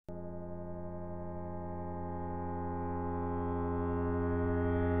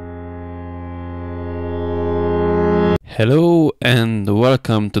Hello and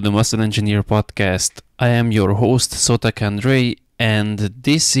welcome to the Muscle Engineer podcast. I am your host Sotak Andrei and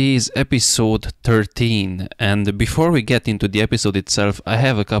this is episode 13. And before we get into the episode itself, I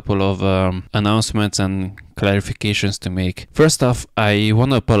have a couple of announcements and clarifications to make. First off, I want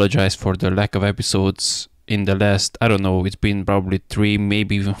to apologize for the lack of episodes in the last, it's been probably 3,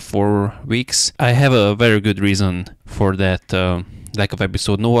 maybe even 4 weeks. I have a very good reason for that lack of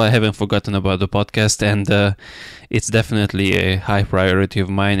episode. No, I haven't forgotten about the podcast, and it's definitely a high priority of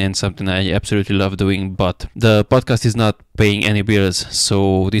mine and something I absolutely love doing, but the podcast is not paying any bills,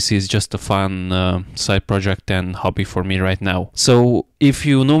 so this is just a fun side project and hobby for me right now. So if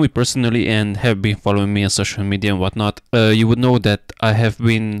you know me personally and have been following me on social media and whatnot, you would know that I have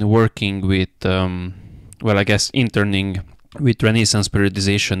been working with interning with Renaissance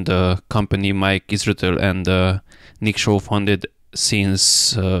Periodization, the company Mike Israel and Nick Shaw founded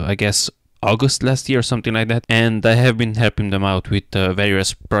since August last year or something like that, and I have been helping them out with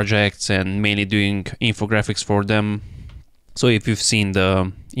various projects and mainly doing infographics for them. So if you've seen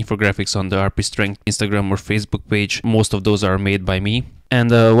the infographics on the RP Strength Instagram or Facebook page, most of those are made by me.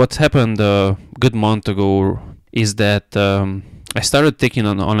 And what happened a good month ago is that I started taking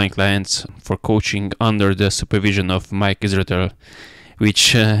on online clients for coaching under the supervision of Mike Israel,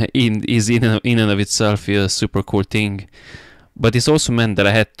 which is in and of itself a super cool thing. But this also meant that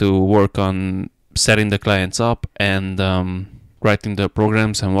I had to work on setting the clients up and writing the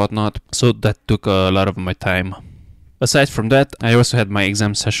programs and whatnot. So that took a lot of my time. Aside from that, I also had my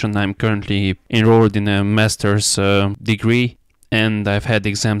exam session. I'm currently enrolled in a master's degree, and I've had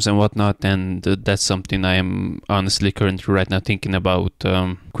exams and whatnot, and that's something I am honestly currently right now thinking about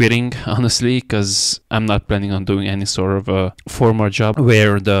quitting, honestly, because I'm not planning on doing any sort of a formal job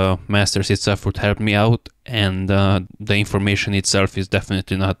where the master's itself would help me out, and the information itself is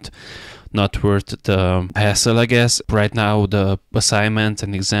definitely not worth the hassle, I guess. Right now, the assignments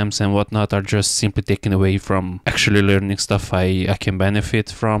and exams and whatnot are just simply taken away from actually learning stuff I can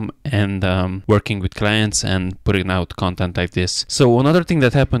benefit from and working with clients and putting out content like this. So another thing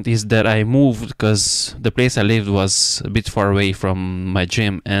that happened is that I moved because the place I lived was a bit far away from my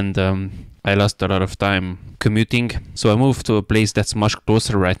gym, and I lost a lot of time commuting. So I moved to a place that's much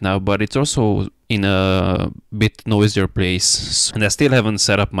closer right now, but it's also in a bit noisier place, and I still haven't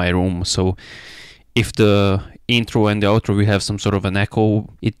set up my room. So if the intro and the outro will have some sort of an echo,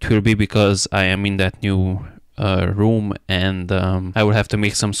 it will be because I am in that new room, and I will have to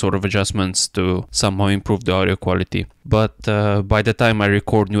make some sort of adjustments to somehow improve the audio quality. But by the time I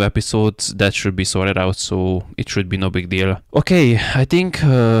record new episodes, that should be sorted out, so it should be no big deal. Okay, I think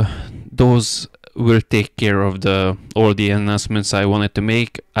those will take care of all the announcements I wanted to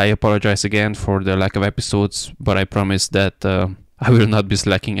make. I apologize again for the lack of episodes, but I promise that I will not be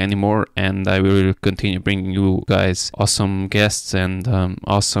slacking anymore, and I will continue bringing you guys awesome guests and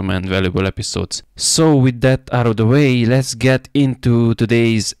awesome and valuable episodes. So with that out of the way, let's get into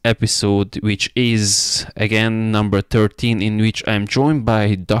today's episode, which is again number 13, in which I'm joined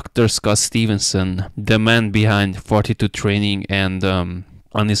by Dr. Scott Stevenson, the man behind Fortitude Training, and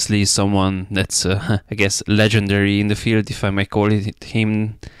honestly someone that's legendary in the field, if I may call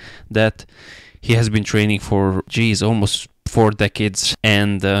him that. He has been training for almost 4 decades,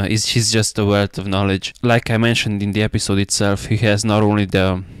 and he's just a wealth of knowledge. Like I mentioned in the episode itself, he has not only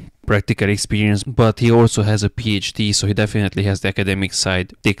the practical experience, but he also has a PhD, so he definitely has the academic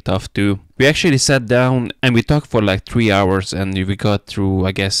side ticked off too. We actually sat down and we talked for like 3 hours, and we got through,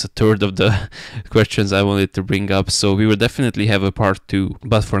 a third of the questions I wanted to bring up, so we will definitely have a part 2.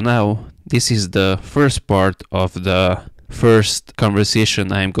 But for now, this is the first part of the first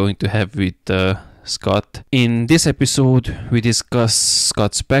conversation I'm going to have with Scott. In this episode, we discuss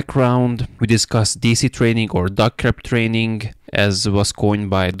Scott's background, we discuss DC training or dog crap training, as was coined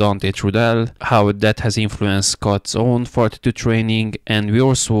by Dante Trudel, how that has influenced Scott's own Fortitude training, and we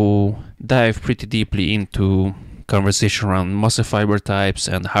also dive pretty deeply into conversation around muscle fiber types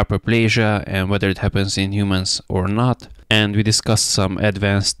and hyperplasia and whether it happens in humans or not. And we discussed some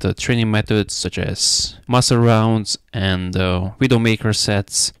advanced training methods such as muscle rounds and Widowmaker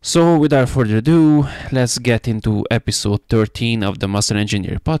sets. So without further ado, let's get into episode 13 of the Muscle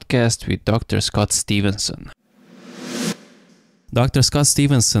Engineer podcast with Dr. Scott Stevenson. Dr. Scott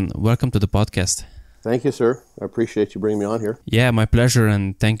Stevenson, welcome to the podcast. Thank you, sir. I appreciate you bringing me on here. Yeah, my pleasure,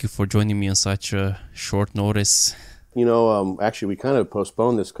 and thank you for joining me on such a short notice. Actually, we kind of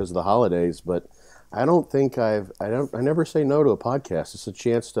postponed this because of the holidays, but I never say no to a podcast. It's a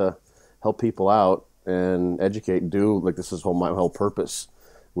chance to help people out and educate and do, this is my whole purpose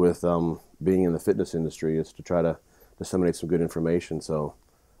with being in the fitness industry, is to try to disseminate some good information. So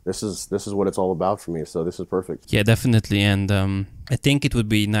this is what it's all about for me. So this is perfect. Yeah, definitely. And I think it would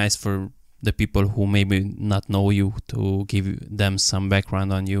be nice for the people who maybe not know you to give them some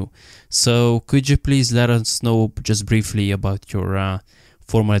background on you. So could you please let us know just briefly about your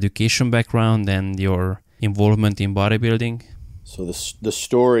formal education background and your involvement in bodybuilding? So the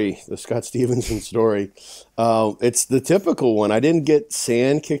story, the Scott Stevenson story, it's the typical one. I didn't get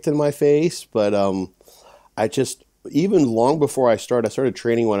sand kicked in my face, but I just, even long before I started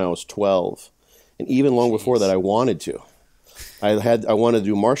training when I was 12. And even long before that, I wanted to. I wanted to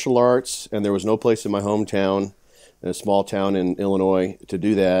do martial arts, and there was no place in my hometown, in a small town in Illinois, to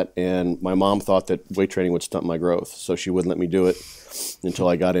do that. And my mom thought that weight training would stunt my growth, so she wouldn't let me do it until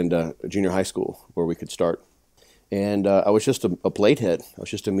I got into junior high school, where we could start. And I was just a plate head. I was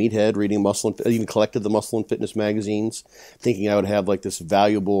just a meathead reading I even collected the Muscle and Fitness magazines, thinking I would have like this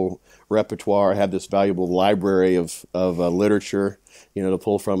valuable repertoire, have this valuable library of literature, to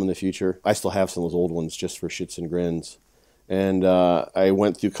pull from in the future. I still have some of those old ones just for shits and grins. And I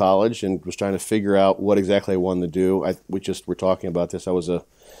went through college and was trying to figure out what exactly I wanted to do. We just were talking about this. I was a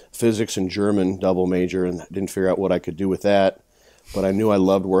physics and German double major and didn't figure out what I could do with that. But I knew I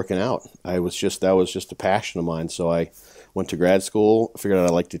loved working out. That was just a passion of mine. So I went to grad school, figured out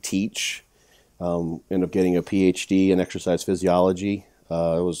I liked to teach, ended up getting a PhD in exercise physiology.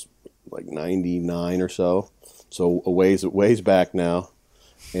 It was like 99 or so a ways back now.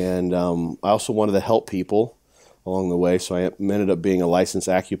 And I also wanted to help people along the way. So I ended up being a licensed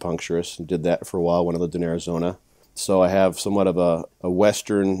acupuncturist and did that for a while when I lived in Arizona. So I have somewhat of a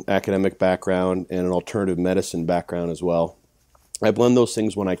Western academic background and an alternative medicine background as well. I blend those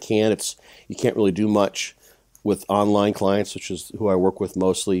things when I can. You can't really do much with online clients, which is who I work with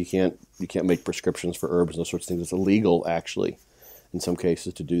mostly. You can't make prescriptions for herbs and those sorts of things. It's illegal, actually, in some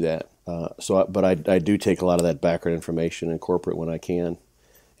cases, to do that. But I do take a lot of that background information and incorporate when I can.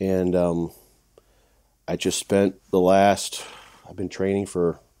 And I just spent I've been training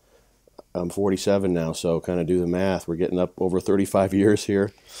for, I'm 47 now, so kind of do the math. We're getting up over 35 years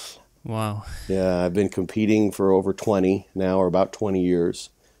here. Wow. Yeah, I've been competing for over 20 now, or about 20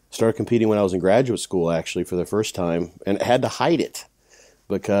 years. Started competing when I was in graduate school, actually, for the first time, and had to hide it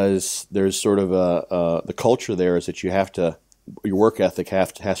because there's sort of the culture there is that your work ethic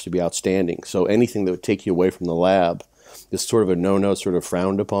has to be outstanding. So anything that would take you away from the lab is sort of a no-no, sort of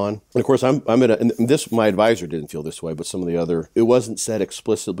frowned upon. And of course, my advisor didn't feel this way, but some of the other, it wasn't said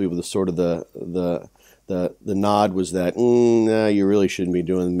explicitly, but the sort of the nod was that, nah, you really shouldn't be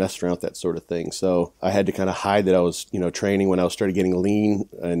messing around with that sort of thing. So I had to kind of hide that I was, training when I started getting lean.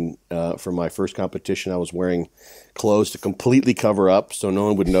 And for my first competition, I was wearing clothes to completely cover up so no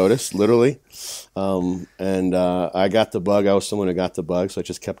one would notice, literally. I got the bug. I was someone who got the bug, so I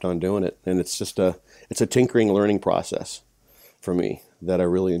just kept on doing it. And it's a tinkering, learning process for me that I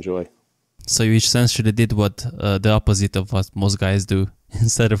really enjoy. So you essentially did what the opposite of what most guys do.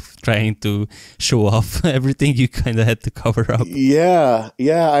 Instead of trying to show off everything, you kind of had to cover up. Yeah.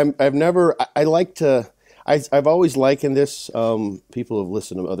 I've always likened this. People have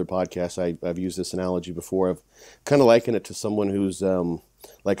listened to other podcasts. I've used this analogy before. I've kind of likened it to someone who's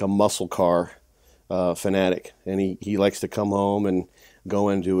like a muscle car fanatic, and he likes to come home and go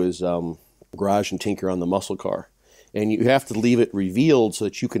into his garage and tinker on the muscle car. And you have to leave it revealed so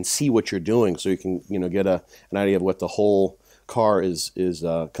that you can see what you're doing, so you can get an idea of what the whole car is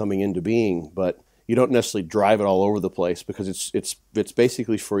coming into being. But you don't necessarily drive it all over the place because it's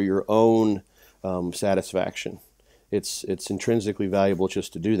basically for your own satisfaction. It's intrinsically valuable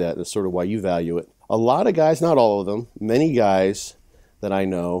just to do that. That's sort of why you value it. A lot of guys, not all of them, many guys that I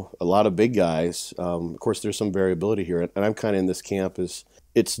know, a lot of big guys. Of course, there's some variability here, and I'm kind of in this camp.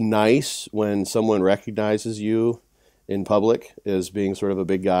 It's nice when someone recognizes you in public as being sort of a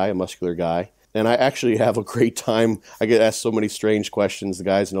big guy, a muscular guy. And I actually have a great time. I get asked so many strange questions. The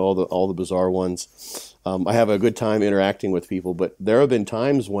guys know all the bizarre ones. I have a good time interacting with people, but there have been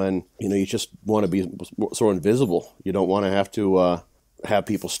times when you just want to be sort of invisible. You don't want to have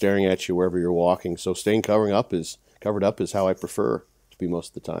people staring at you wherever you're walking. So staying covered up is how I prefer to be most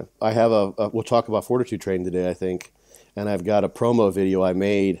of the time. I have we'll talk about Fortitude Training today, I think, and I've got a promo video I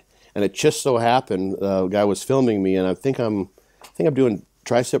made. And it just so happened, a guy was filming me, and I think I'm doing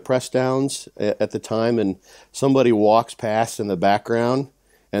tricep press downs at the time, and somebody walks past in the background,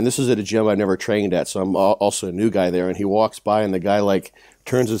 and this is at a gym I never trained at, so I'm also a new guy there, and he walks by, and the guy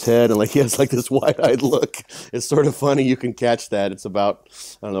turns his head, and he has this wide-eyed look. It's sort of funny. You can catch that. It's about,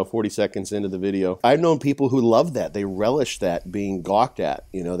 40 seconds into the video. I've known people who love that. They relish that, being gawked at.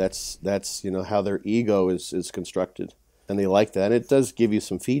 That's how their ego is constructed. And they like that. It does give you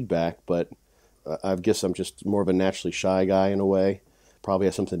some feedback, but I guess I'm just more of a naturally shy guy in a way. Probably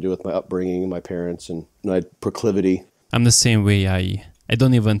has something to do with my upbringing and my parents and my proclivity. I'm the same way. I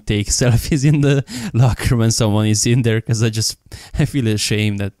don't even take selfies in the locker when someone is in there because I feel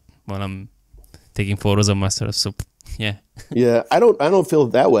ashamed that when I'm taking photos of myself. So yeah. Yeah, I don't feel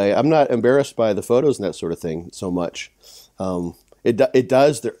that way. I'm not embarrassed by the photos and that sort of thing so much. It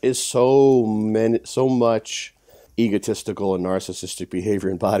does. There is so much egotistical and narcissistic behavior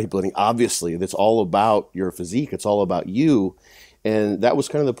in bodybuilding. Obviously, that's all about your physique. It's all about you. And that was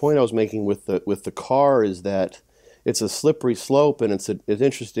kind of the point I was making with the car, is that it's a slippery slope, and it's an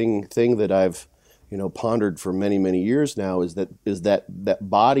interesting thing that I've pondered for many years now. Is that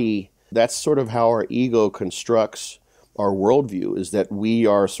body? That's sort of how our ego constructs our worldview. Is that we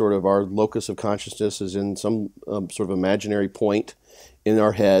are sort of, our locus of consciousness is in some sort of imaginary point in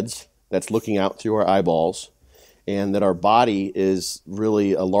our heads that's looking out through our eyeballs, and that our body is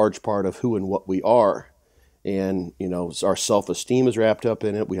really a large part of who and what we are. And, our self-esteem is wrapped up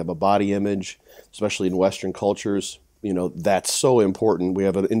in it. We have a body image, especially in Western cultures. That's so important. We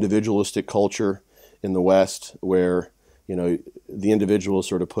have an individualistic culture in the West where, the individual is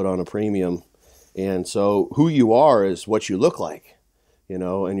sort of put on a premium. And so who you are is what you look like,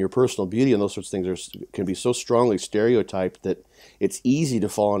 and your personal beauty and those sorts of things can be so strongly stereotyped that it's easy to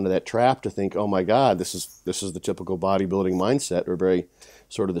fall into that trap to think, oh my God, this is the typical bodybuilding mindset, or very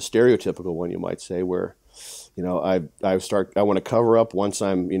sort of the stereotypical one, you might say, where I want to cover up once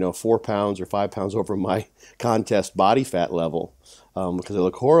I'm 4 pounds or 5 pounds over my contest body fat level because I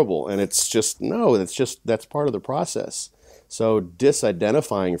look horrible. And it's just, no, that's part of the process. So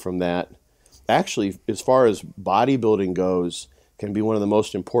disidentifying from that, actually, as far as bodybuilding goes, can be one of the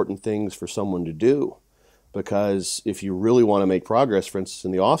most important things for someone to do. Because if you really want to make progress, for instance,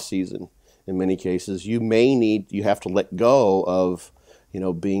 in the off season, in many cases, you have to let go of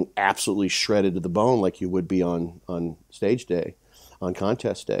being absolutely shredded to the bone like you would be on stage day, on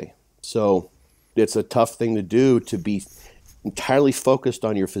contest day. So it's a tough thing to do, to be entirely focused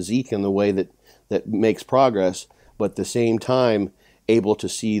on your physique in the way that makes progress, but at the same time able to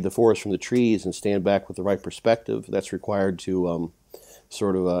see the forest from the trees and stand back with the right perspective. That's required to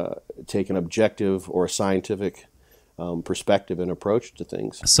take an objective or a scientific perspective and approach to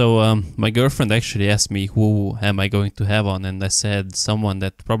things. So my girlfriend actually asked me, who am I going to have on? And I said, someone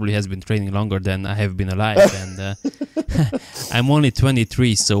that probably has been training longer than I have been alive. And I'm only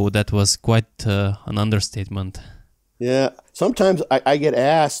 23, so that was quite an understatement. Yeah. Sometimes I get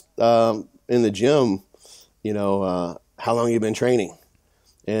asked in the gym, how long have you been training?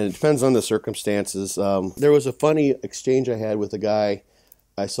 And it depends on the circumstances. There was a funny exchange I had with a guy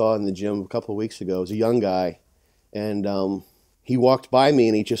I saw in the gym a couple of weeks ago. It was a young guy. And he walked by me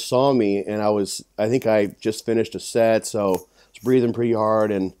and he just saw me, and I think I just finished a set, so I was breathing pretty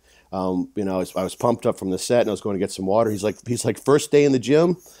hard, and I was pumped up from the set, and I was going to get some water. He's like, first day in the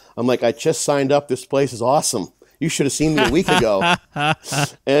gym? I'm like, I just signed up. This place is awesome. You should have seen me a week ago.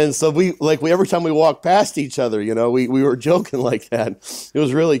 And so we every time we walked past each other, we were joking like that. It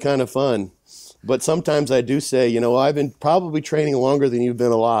was really kind of fun. But sometimes I do say, I've been probably training longer than you've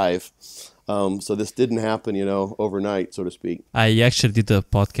been alive. So this didn't happen, overnight, so to speak. I actually did a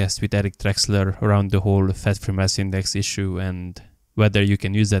podcast with Eric Drexler around the whole fat-free mass index issue and whether you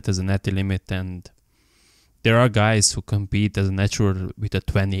can use that as an ATI limit. And there are guys who compete as a natural with a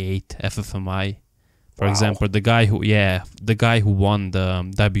 28 FFMI. For example, the guy who won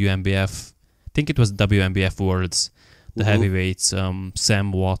the WMBF, I think it was WMBF Worlds, the heavyweights,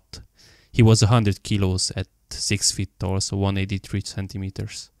 Sam Watt. He was 100 kilos at 6 feet tall, so 183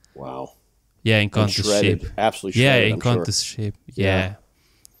 centimeters. Wow. Yeah, in contest shape. Absolutely shredded, yeah, in contest shape. Yeah.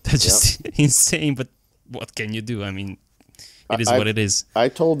 That's just insane, but what can you do? I mean, it is what it is. I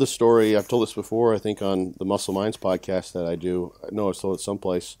told the story, I've told this before, I think on the Muscle Minds podcast that I do. I know I've told it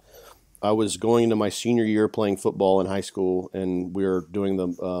someplace. I was going into my senior year playing football in high school, and we were doing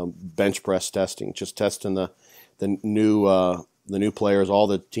the bench press testing, just testing the new players. All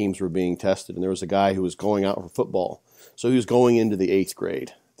the teams were being tested, and there was a guy who was going out for football. So he was going into the 8th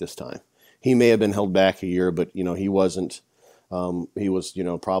grade this time. He may have been held back a year, but, he wasn't. He was,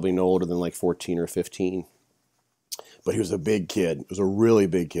 probably no older than like 14 or 15. But he was a big kid. He was a really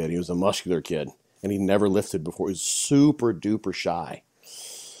big kid. He was a muscular kid, and he never lifted before. He was super duper shy.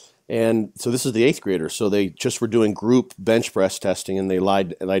 And so this is the 8th grader. So they just were doing group bench press testing, and they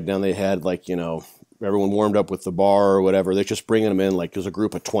lied down. They had everyone warmed up with the bar or whatever. They're just bringing them in, there's a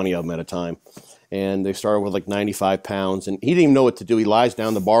group of 20 of them at a time. And they started with 95 pounds, and he didn't even know what to do. He lies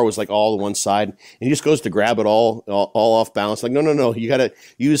down. The bar was all to one side, and he just goes to grab it all off balance. No. You got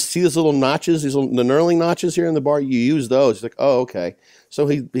to see those little notches, the knurling notches here in the bar. You use those. He's like, oh, okay. So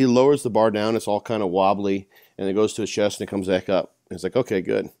he lowers the bar down. It's all kind of wobbly, and it goes to his chest, and it comes back up. It's like, okay,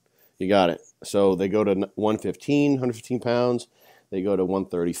 good. You got it. So they go to 115 pounds. They go to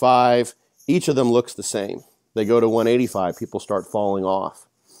 135. Each of them looks the same. They go to 185. People start falling off.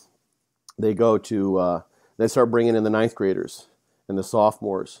 They go to, they start bringing in the ninth graders and the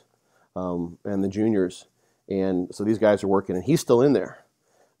sophomores and the juniors. And so these guys are working, and he's still in there.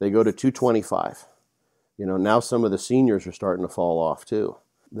 They go to 225. You know, now some of the seniors are starting to fall off too.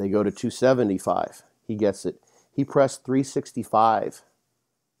 They go to 275. He gets it. He pressed 365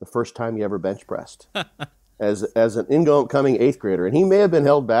 the first time he ever bench pressed as an incoming eighth grader. And he may have been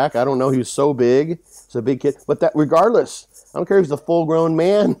held back. I don't know. He was so big. He's a big kid. But that, regardless, I don't care if he's a full-grown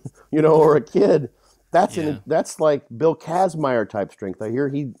man, you know, or a kid. That's like Bill Kazmaier type strength. I hear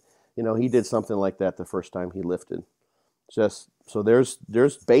he did something like that the first time he lifted. Just so there's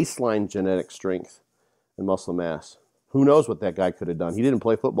baseline genetic strength and muscle mass. Who knows what that guy could have done? He didn't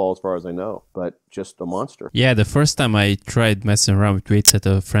play football as far as I know, but just a monster. Yeah, the first time I tried messing around with weights at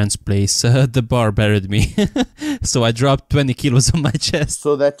a friend's place, the bar buried me. So I dropped 20 kilos on my chest.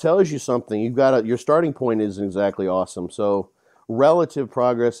 So that tells you something. Your starting point isn't exactly awesome. So relative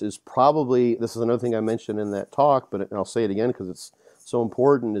progress is probably, this is another thing I mentioned in that talk, but I'll say it again because it's so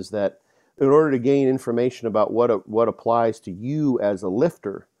important, is that in order to gain information about what applies to you as a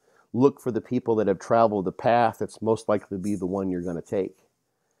lifter, look for the people that have traveled the path that's most likely to be the one you're going to take.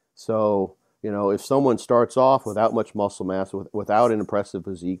 So, you know, if someone starts off without much muscle mass, without an impressive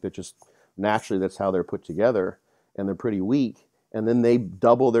physique, that just naturally that's how they're put together, and they're pretty weak, and then they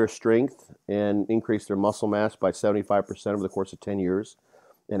double their strength and increase their muscle mass by 75% over the course of 10 years,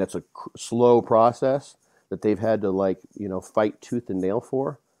 and it's a slow process that they've had to fight tooth and nail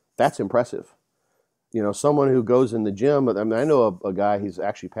for, that's impressive. You know, someone who goes in the gym, I mean, I know a guy, he's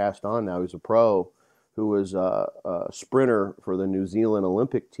actually passed on now, he's a pro, who was a sprinter for the New Zealand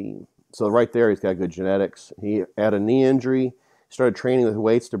Olympic team. So right there, he's got good genetics. He had a knee injury, started training with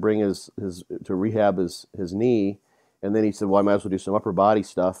weights to bring to rehab his knee, and then he said, well, I might as well do some upper body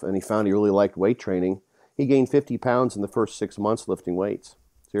stuff, and he found he really liked weight training. He gained 50 pounds in the first 6 months lifting weights.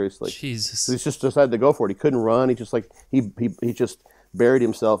 Seriously. Jesus. So he just decided to go for it. He couldn't run. He just he just buried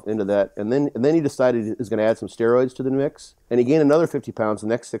himself into that, and then he decided he was going to add some steroids to the mix, and he gained another 50 pounds the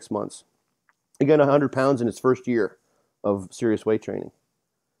next 6 months. He gained 100 pounds in his first year of serious weight training.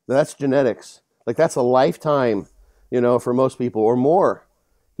 Now, that's genetics. Like, that's a lifetime, you know, for most people, or more.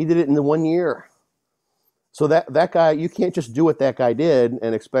 He did it in the 1 year. So that guy, you can't just do what that guy did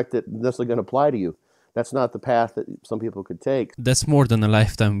and expect it that's going to apply to you. That's not the path that some people could take. That's more than a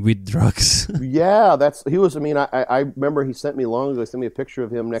lifetime with drugs. Yeah, I remember he sent me long ago, he sent me a picture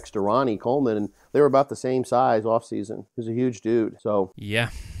of him next to Ronnie Coleman, and they were about the same size off season. He's a huge dude. So yeah,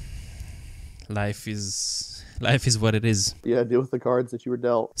 life is what it is. Yeah, deal with the cards that you were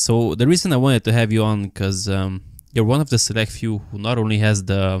dealt. So the reason I wanted to have you on, because you're one of the select few who not only has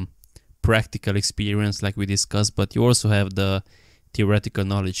the practical experience like we discussed, but you also have the theoretical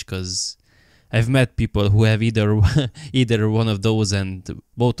knowledge, because I've met people who have either one of those, and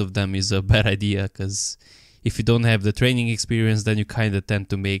both of them is a bad idea, because if you don't have the training experience, then you kind of tend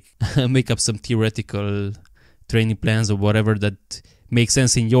to make up some theoretical training plans or whatever that makes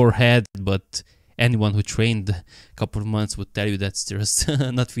sense in your head, but anyone who trained a couple of months would tell you that's just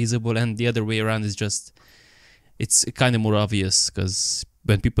not feasible. And the other way around is just, it's kind of more obvious, because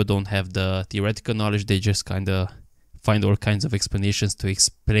when people don't have the theoretical knowledge, they just kind of find all kinds of explanations to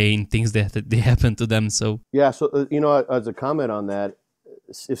explain things that they happen to them. So yeah, so as a comment on that,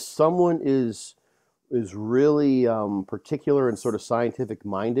 if someone is really particular and sort of scientific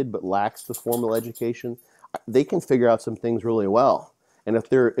minded but lacks the formal education, they can figure out some things really well. And if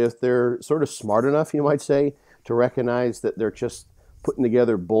they're sort of smart enough, you might say, to recognize that they're just putting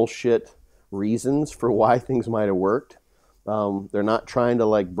together bullshit reasons for why things might have worked, they're not trying to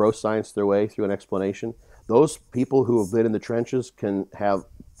like bro science their way through an explanation. Those people who have been in the trenches can have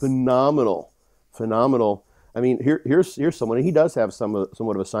phenomenal. I mean, here's someone. He does have somewhat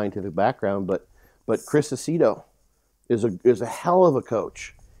of a scientific background, but Chris Aceto is a hell of a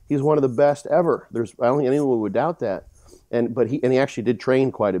coach. He's one of the best ever. I don't think anyone would doubt that. But he actually did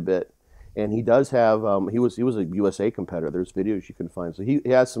train quite a bit, and he does have he was a USA competitor. There's videos you can find. So he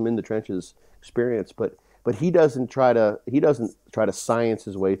has some in the trenches experience, but he doesn't try to science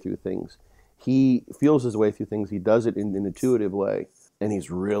his way through things. He feels his way through things. He does it in an intuitive way, and he's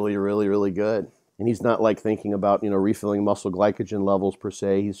really, really, really good. And he's not like thinking about refilling muscle glycogen levels per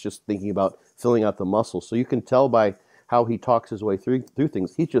se. He's just thinking about filling out the muscle. So you can tell by how he talks his way through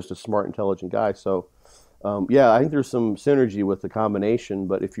things. He's just a smart, intelligent guy. So yeah, I think there's some synergy with the combination.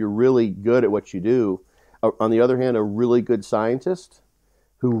 But if you're really good at what you do, on the other hand, a really good scientist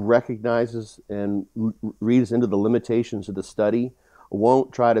who recognizes and reads into the limitations of the study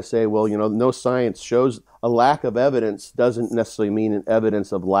won't try to say, well, no science shows. A lack of evidence doesn't necessarily mean an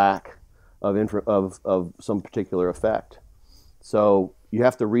evidence of lack of some particular effect. So you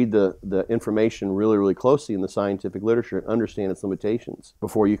have to read the information really, really closely in the scientific literature and understand its limitations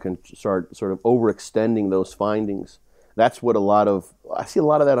before you can start sort of overextending those findings. That's what I see a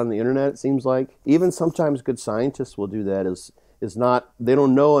lot of that on the internet, it seems like. Even sometimes good scientists will do that, they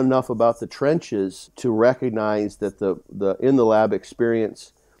don't know enough about the trenches to recognize that the in the lab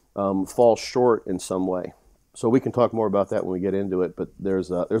experience falls short in some way. So we can talk more about that when we get into it, but there's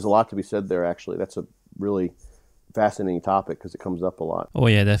a lot to be said there, actually. That's a really fascinating topic because it comes up a lot. Oh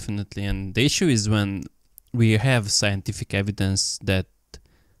yeah, definitely. And the issue is when we have scientific evidence that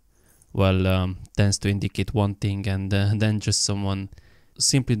tends to indicate one thing, and then just someone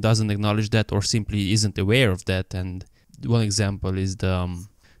simply doesn't acknowledge that or simply isn't aware of that. And one example is the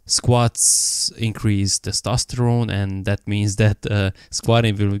squats increase testosterone, and that means that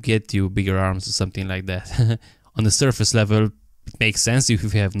squatting will get you bigger arms or something like that. On the surface level, it makes sense if you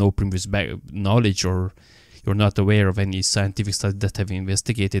have no previous knowledge or you're not aware of any scientific studies that have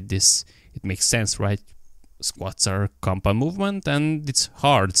investigated this. It makes sense, right? Squats are compound movement and it's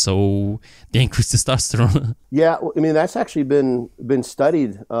hard, so they increase testosterone. Yeah, well, I mean, that's actually been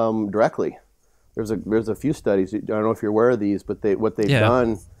studied directly. There's a few studies. I don't know if you're aware of these, but what they've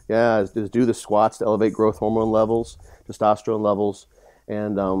done, is do the squats to elevate growth hormone levels, testosterone levels,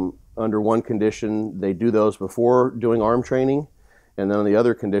 and under one condition they do those before doing arm training, and then on the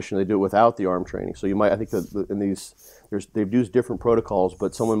other condition they do it without the arm training. So I think that in these they've used different protocols,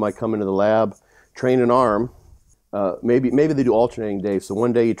 but someone might come into the lab, train an arm. Maybe they do alternating days. So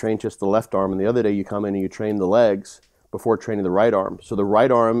one day you train just the left arm, and the other day you come in and you train the legs before training the right arm. So the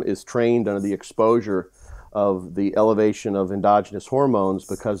right arm is trained under the exposure of the elevation of endogenous hormones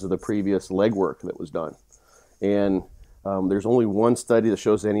because of the previous leg work that was done. And there's only one study that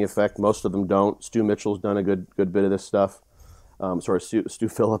shows any effect. Most of them don't. Stu Mitchell's done a good bit of this stuff. Stu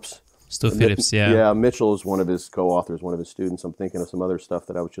Phillips. Stu Phillips, yeah. Yeah, Mitchell is one of his co-authors, one of his students. I'm thinking of some other stuff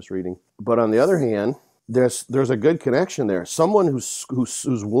that I was just reading. But on the other hand, there's a good connection there. Someone who's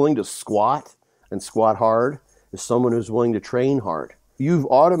willing to squat and squat hard is someone who's willing to train hard. You've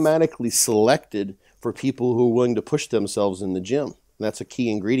automatically selected for people who are willing to push themselves in the gym. And that's a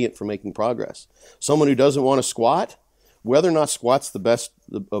key ingredient for making progress. Someone who doesn't want to squat, whether or not squat's the best,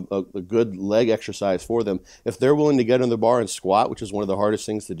 a good leg exercise for them, if they're willing to get on the bar and squat, which is one of the hardest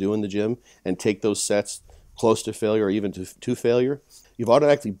things to do in the gym, and take those sets close to failure or even to failure, you've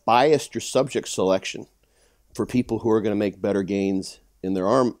automatically biased your subject selection for people who are going to make better gains in their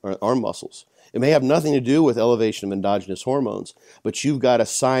arm muscles. It may have nothing to do with elevation of endogenous hormones, but you've got a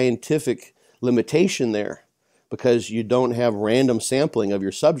scientific limitation there because you don't have random sampling of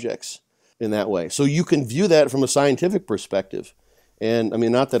your subjects in that way. So you can view that from a scientific perspective. And I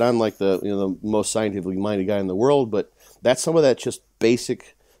mean, not that I'm like the most scientifically minded guy in the world, but that's some of that just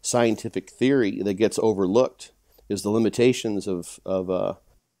basic scientific theory that gets overlooked, is the limitations of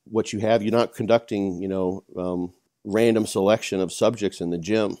what you have. You're not conducting, random selection of subjects in the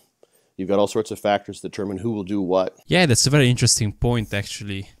gym. You've got all sorts of factors that determine who will do what. Yeah, that's a very interesting point,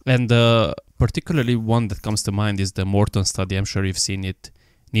 actually. And particularly one that comes to mind is the Morton study. I'm sure you've seen it.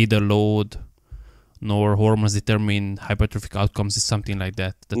 Neither load nor hormones determine hypertrophic outcomes is something like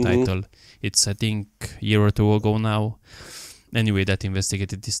that, the title. It's, I think, a year or two ago now. Anyway, that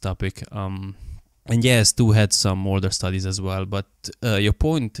investigated this topic. And yes, Stu had some older studies as well. But your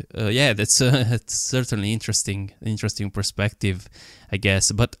point, that's certainly interesting perspective, I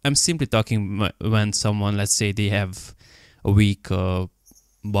guess. But I'm simply talking when someone, let's say they have a weak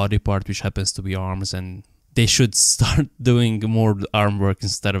body part, which happens to be arms, and they should start doing more arm work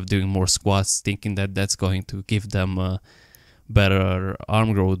instead of doing more squats, thinking that that's going to give them better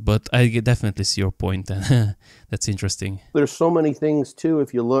arm growth. But I definitely see your point, and that's interesting. There's so many things too.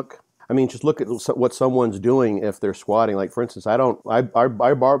 If you look, just look at what someone's doing if they're squatting. Like, for instance, I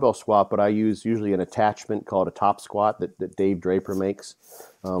barbell squat, but I use usually an attachment called a top squat that Dave Draper makes.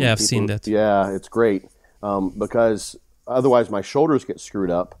 I've seen that. Yeah, it's great because otherwise my shoulders get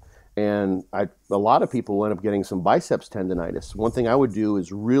screwed up, and a lot of people end up getting some biceps tendonitis. One thing I would do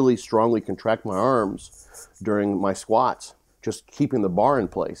is really strongly contract my arms during my squats, just keeping the bar in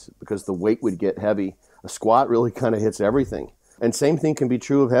place, because the weight would get heavy. A squat really kind of hits everything. And same thing can be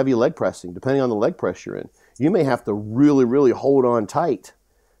true of heavy leg pressing, depending on the leg press you're in. You may have to really, really hold on tight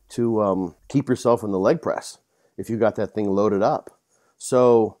to keep yourself in the leg press if you got that thing loaded up.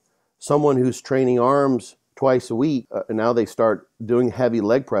 So someone who's training arms twice a week, and now they start doing heavy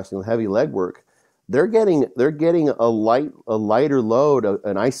leg pressing, heavy leg work, they're getting a lighter load,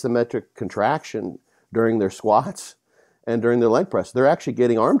 an isometric contraction during their squats, And during their leg press, they're actually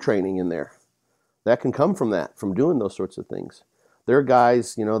getting arm training in there. That can come from that, from doing those sorts of things. There are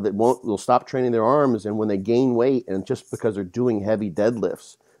guys, you know, that will stop training their arms, and when they gain weight, and just because they're doing heavy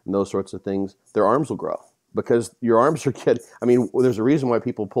deadlifts and those sorts of things, their arms will grow. Because your arms are getting, I mean, there's a reason why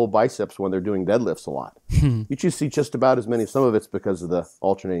people pull biceps when they're doing deadlifts a lot. You just see just about as many. Some of it's because of the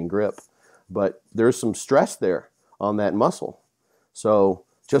alternating grip. But there's some stress there on that muscle. So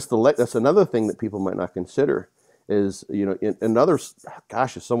just the leg, that's another thing that people might not consider is, you know,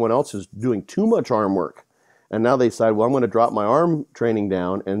 if someone else is doing too much arm work, and now they decide, well, I'm going to drop my arm training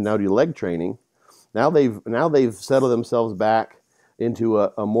down and now do leg training. Now they've settled themselves back into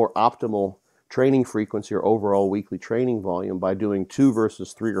a more optimal training frequency or overall weekly training volume by doing 2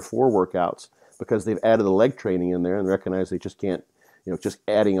 versus 3 or 4 workouts, because they've added the leg training in there and recognize they just can't, you know, just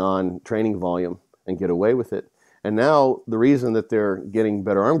adding on training volume and get away with it. And now the reason that they're getting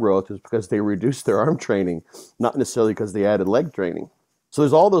better arm growth is because they reduced their arm training, not necessarily because they added leg training. So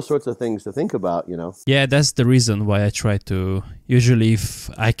there's all those sorts of things to think about, you know. Yeah, that's the reason why I try to, usually if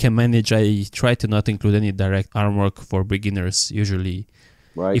I can manage, I try to not include any direct arm work for beginners, usually.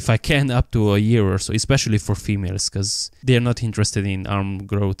 Right. If I can, up to a year or so, especially for females, because they're not interested in arm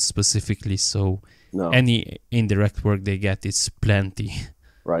growth specifically. So any indirect work they get is plenty.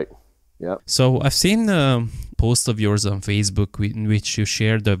 Right. Yeah. So I've seen a post of yours on Facebook in which you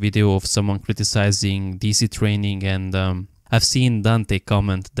shared a video of someone criticizing DC training, and I've seen Dante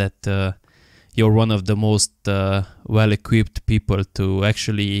comment that you're one of the most well-equipped people to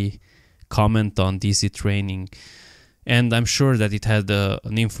actually comment on DC training. And I'm sure that it had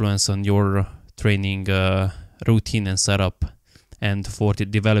an influence on your training routine and setup and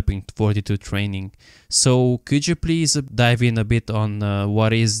developing Fortitude Training. So could you please dive in a bit on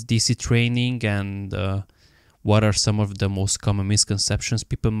what is DC training and what are some of the most common misconceptions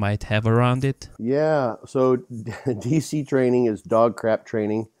people might have around it? Yeah, so DC training is dog crap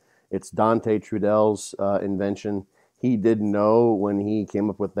training. It's Dante Trudell's invention. He didn't know when he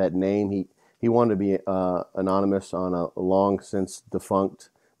came up with that name. He wanted to be anonymous on a long since defunct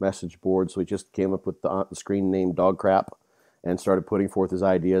message board, so he just came up with the screen name Dog Crap and started putting forth his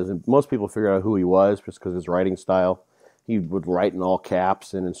ideas. And most people figured out who he was just because of his writing style. He would write in all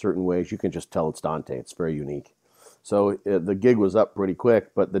caps and in certain ways. You can just tell it's Dante. It's very unique. So the gig was up pretty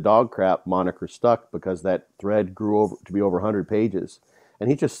quick, but the Dog Crap moniker stuck because that thread grew to be over 100 pages. And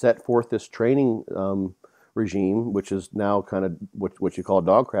he just set forth this training regime, which is now kind of what you call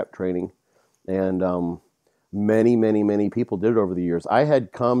dog crap training. And many people did it over the years. I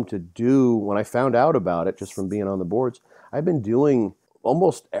had come to do, when I found out about it, just from being on the boards, I've been doing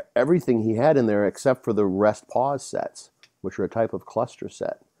almost everything he had in there except for the rest pause sets, which are a type of cluster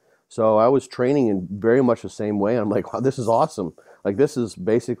set. So I was training in very much the same way. I'm like, wow, this is awesome. Like, this is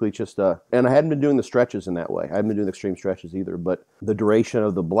basically just and I hadn't been doing the stretches in that way. I hadn't been doing the extreme stretches either, but the duration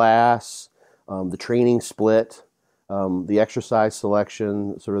of the blasts, the training split, the exercise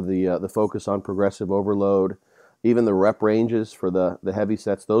selection, sort of the focus on progressive overload, even the rep ranges for the heavy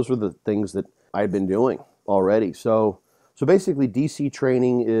sets, those were the things that I'd been doing already. So basically DC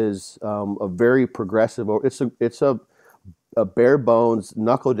training is a very progressive, it's a bare bones,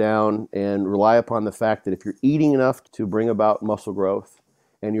 knuckle down and rely upon the fact that if you're eating enough to bring about muscle growth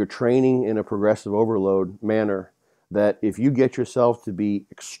and you're training in a progressive overload manner, that if you get yourself to be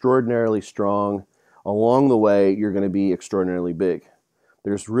extraordinarily strong, along the way, you're going to be extraordinarily big.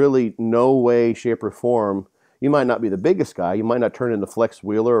 There's really no way, shape, or form. You might not be the biggest guy. You might not turn into Flex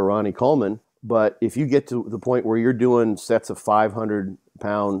Wheeler or Ronnie Coleman. But if you get to the point where you're doing sets of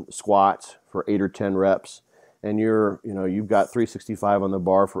 500-pound squats for 8 or 10 reps, and you've got 365 on the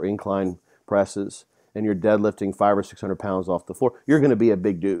bar for incline presses, and you're deadlifting 500 or 600 pounds off the floor, you're going to be a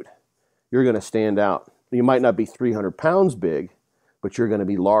big dude. You're going to stand out. You might not be 300 pounds big, but you're going to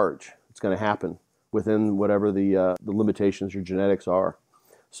be large. It's going to happen within whatever the limitations your genetics are.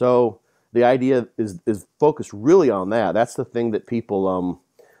 So the idea is focused really on that. That's the thing that people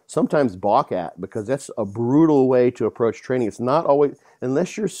sometimes balk at, because that's a brutal way to approach training. It's not always,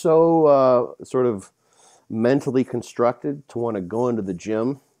 unless you're so sort of mentally constructed to want to go into the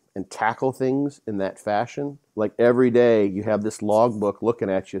gym and tackle things in that fashion. Like every day you have this logbook looking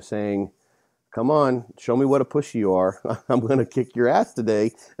at you saying, come on, show me what a pussy you are. I'm going to kick your ass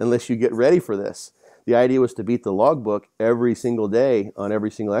today unless you get ready for this. The idea was to beat the logbook every single day on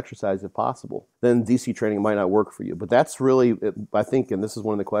every single exercise if possible. Then DC training might not work for you. But that's really, I think, and this is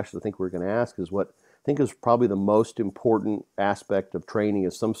one of the questions I think we're going to ask, is what I think is probably the most important aspect of training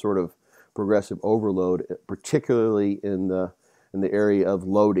is some sort of progressive overload, particularly in the area of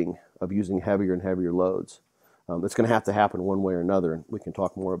loading, of using heavier and heavier loads. It's going to have to happen one way or another, and we can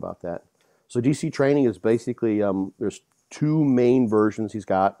talk more about that. So DC Training is basically, there's two main versions he's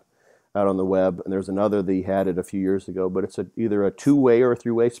got out on the web, and there's another that he had it a few years ago, but it's either a two-way or a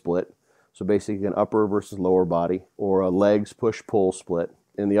three-way split. So basically an upper versus lower body, or a legs push-pull split.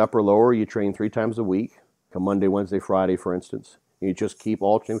 In the upper-lower, you train 3 times a week, like Monday, Wednesday, Friday, for instance. You just keep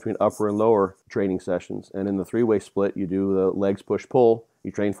alternating between upper and lower training sessions. And in the three-way split, you do the legs push-pull.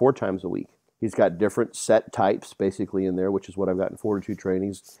 You train 4 times a week. He's got different set types basically in there, which is what I've got in Fortitude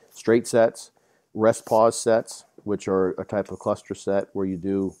Trainings. Straight sets, rest pause sets, which are a type of cluster set where you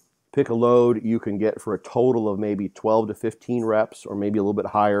do pick a load you can get for a total of maybe 12 to 15 reps or maybe a little bit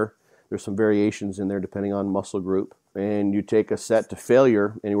higher. There's some variations in there depending on muscle group. And you take a set to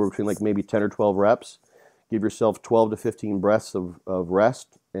failure, anywhere between like maybe 10 or 12 reps. Give yourself 12 to 15 breaths of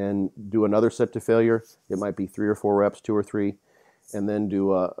rest and do another set to failure. It might be 3 or 4 reps, 2 or 3. And then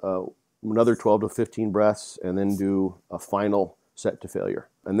do another 12 to 15 breaths and then do a final set to failure.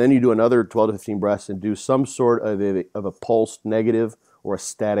 And then you do another 12 to 15 breaths and do some sort of a pulsed negative or a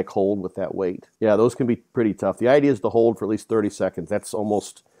static hold with that weight. Yeah, those can be pretty tough. The idea is to hold for at least 30 seconds. That's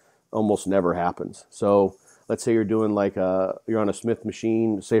almost never happens. So let's say you're doing like you're on a Smith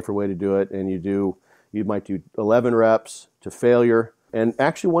machine, a safer way to do it, and you might do 11 reps to failure. And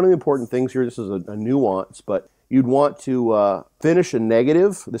actually one of the important things here, this is a nuance, but you'd want to finish a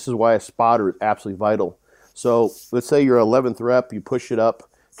negative. This is why a spotter is absolutely vital. So let's say your 11th rep, you push it up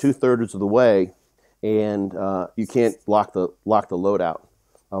 2/3 of the way, and you can't lock the load out.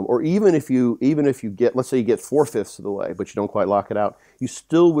 Or even if you get, let's say you get 4/5 of the way, but you don't quite lock it out, you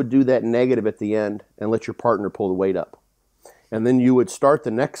still would do that negative at the end and let your partner pull the weight up. And then you would start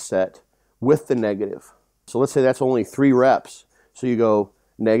the next set with the negative. So let's say that's only 3 reps. So you go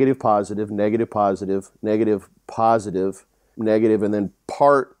negative, positive, negative, positive, negative, positive, negative, and then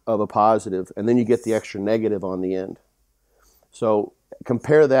part of a positive, and then you get the extra negative on the end. So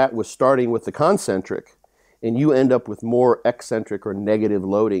compare that with starting with the concentric, and you end up with more eccentric or negative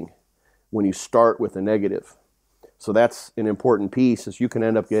loading when you start with a negative. So that's an important piece, is you can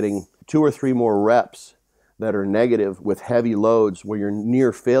end up getting 2 or 3 more reps that are negative with heavy loads where you're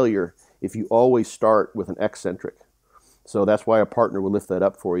near failure if you always start with an eccentric. So that's why a partner will lift that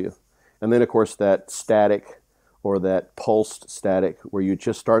up for you. And then of course that static or that pulsed static where you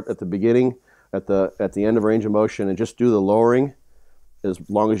just start at the beginning, at the end of range of motion, and just do the lowering as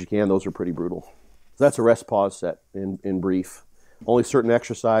long as you can. Those are pretty brutal. So that's a rest pause set in brief. Only certain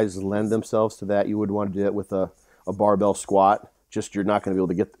exercises lend themselves to that. You would want to do it with a barbell squat. Just you're not going to be able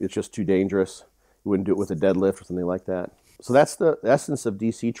to get, it's just too dangerous. You wouldn't do it with a deadlift or something like that. So that's the essence of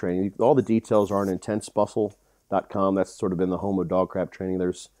DC training. All the details are on intensemuscle.com. That's sort of been the home of dog crap training.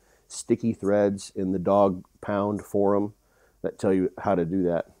 There's sticky threads in the dog pound forum that tell you how to do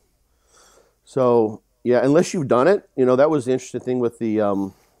that. So yeah, unless you've done it, that was the interesting thing with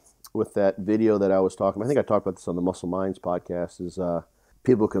the with that video that I was talking about. I think I talked about this on the Muscle Minds podcast, is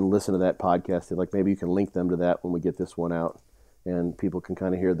people can listen to that podcast. Like maybe you can link them to that when we get this one out, and people can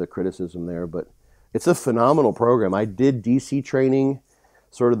kind of hear the criticism there. But it's a phenomenal program. I did DC training,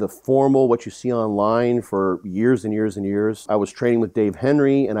 sort of the formal, what you see online, for years and years and years. I was training with Dave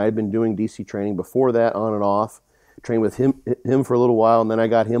Henry, and I had been doing DC training before that, on and off. Trained with him for a little while, and then I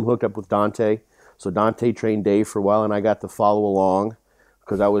got him hooked up with Dante. So Dante trained Dave for a while, and I got to follow along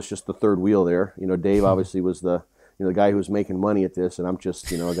because I was just the third wheel there. Dave obviously was the guy who was making money at this, and I'm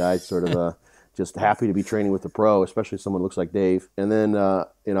just a guy sort of just happy to be training with the pro, especially someone who looks like Dave. And then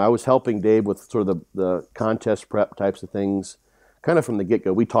I was helping Dave with sort of the contest prep types of things, kind of from the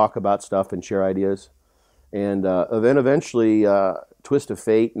get-go. We talk about stuff and share ideas, and then eventually twist of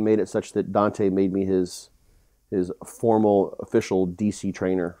fate made it such that Dante made me his formal official DC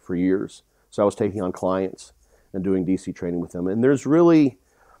trainer for years. So I was taking on clients and doing DC training with them. And there's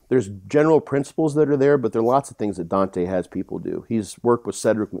general principles that are there, but there are lots of things that Dante has people do. He's worked with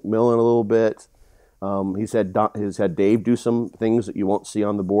Cedric McMillan a little bit. He's had Dave do some things that you won't see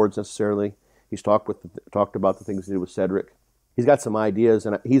on the boards necessarily. He's talked about the things he did with Cedric. He's got some ideas,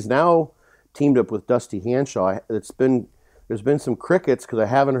 and he's now teamed up with Dusty Hanshaw. There's been some crickets because I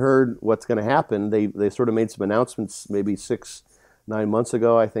haven't heard what's going to happen. They sort of made some announcements maybe 6-9 months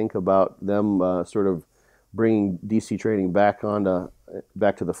ago, I think, about them sort of bringing DC training back to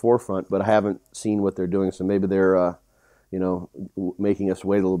the forefront, but I haven't seen what they're doing. So maybe they're making us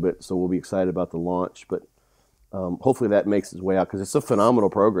wait a little bit, so we'll be excited about the launch. But hopefully that makes its way out, because it's a phenomenal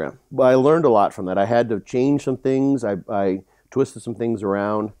program. But I learned a lot from that. I had to change some things. I twisted some things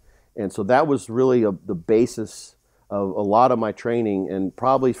around, and so that was really the basis of a lot of my training. And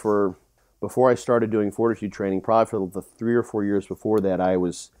probably before I started doing Fortitude training, probably for the 3 or 4 years before that, I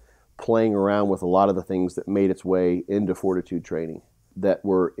was playing around with a lot of the things that made its way into Fortitude training. that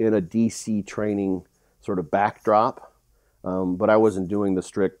were in a DC training sort of backdrop. But I wasn't doing the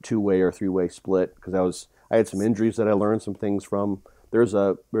strict 2-way or 3-way split because I had some injuries that I learned some things from. There's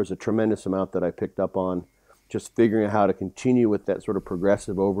a tremendous amount that I picked up on just figuring out how to continue with that sort of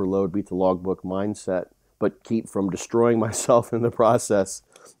progressive overload, beat the logbook mindset, but keep from destroying myself in the process,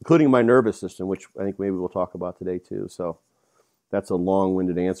 including my nervous system, which I think maybe we'll talk about today too. So that's a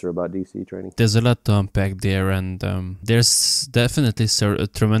long-winded answer about DC training. There's a lot to unpack there, and there's definitely a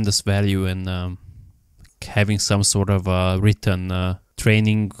tremendous value in having some sort of a written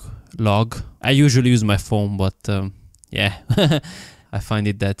training log. I usually use my phone, but yeah, I find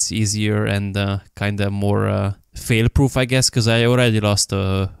that's easier and kind of more fail-proof, I guess, because I already lost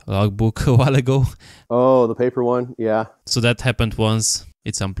a logbook a while ago. Oh, the paper one? Yeah. So that happened once.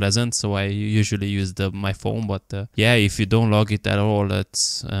 It's unpleasant, so I usually use my phone. But yeah, if you don't log it at all,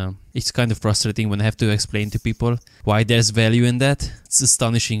 it's kind of frustrating when I have to explain to people why there's value in that. It's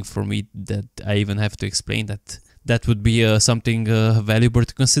astonishing for me that I even have to explain that. That would be something valuable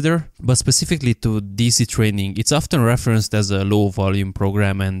to consider. But specifically to DC training, it's often referenced as a low volume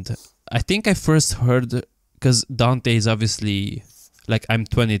program. And I think I first heard, because Dante is obviously, like, I'm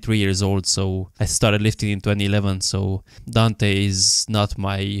 23 years old, so I started lifting in 2011. So Dante is not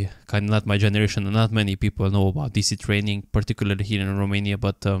my generation, and not many people know about DC training, particularly here in Romania.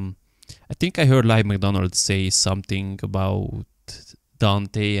 But I think I heard Live McDonald say something about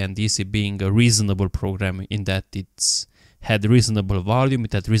Dante and DC being a reasonable program in that it's had reasonable volume,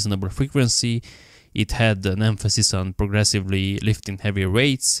 it had reasonable frequency, it had an emphasis on progressively lifting heavier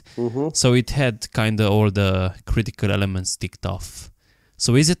weights, so it had kind of all the critical elements ticked off.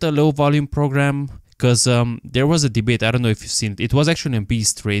 So is it a low volume program? Because there was a debate, I don't know if you've seen it, it was actually on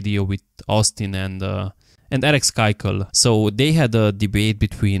Beast Radio with Austin and Alex Keuchel. So they had a debate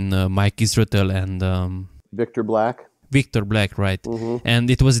between Mike Israetel and Victor Black, right?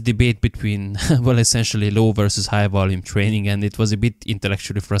 And it was a debate between, well, essentially low versus high volume training, and it was a bit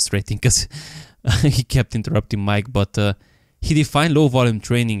intellectually frustrating because he kept interrupting Mike, but he defined low volume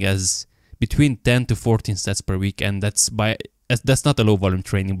training as between 10 to 14 sets per week, and that's not a low volume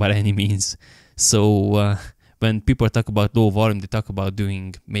training by any means. So when people talk about low volume, they talk about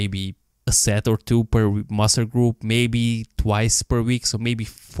doing maybe a set or two per muscle group, maybe twice per week, so maybe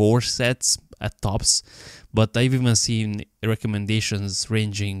 4 sets at tops. But I've even seen recommendations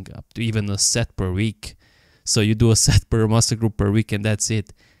ranging up to even a set per week. So you do a set per muscle group per week, and that's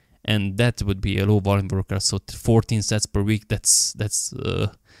it. And that would be a low volume workout. So 14 sets per week, that's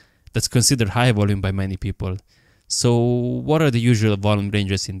considered high volume by many people. So what are the usual volume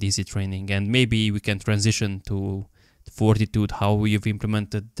ranges in DC training? And maybe we can transition to Fortitude, how you've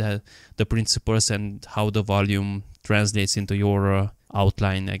implemented the principles and how the volume translates into your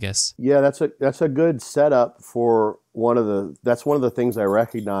outline, I guess. Yeah, that's a good setup for that's one of the things I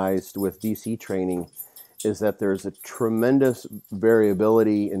recognized with DC training is that there's a tremendous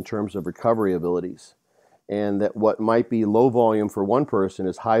variability in terms of recovery abilities, and that what might be low volume for one person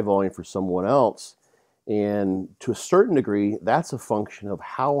is high volume for someone else. And to a certain degree, that's a function of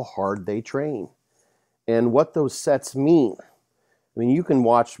how hard they train and what those sets mean. I mean, you can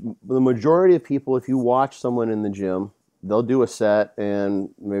watch the majority of people, if you watch someone in the gym, they'll do a set and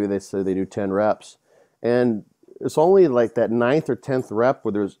maybe they say they do 10 reps. And it's only like that 9th or 10th rep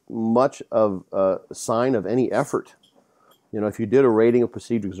where there's much of a sign of any effort. You know, if you did a rating of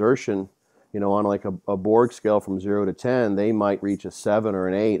perceived exertion, you know, on like a Borg scale from 0 to 10, they might reach a 7 or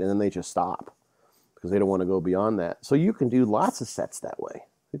an 8 and then they just stop because they don't want to go beyond that. So you can do lots of sets that way.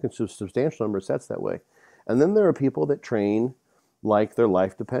 You can do a substantial number of sets that way. And then there are people that train like their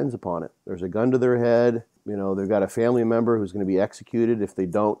life depends upon it. There's a gun to their head. You know, they've got a family member who's going to be executed if they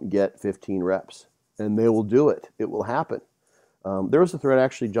don't get 15 reps. And they will do it. It will happen. There was a thread,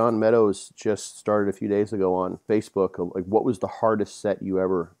 actually, John Meadows just started a few days ago on Facebook, like what was the hardest set you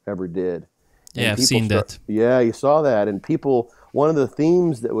ever did? Yeah, I've seen that. Yeah, you saw that. And people, one of the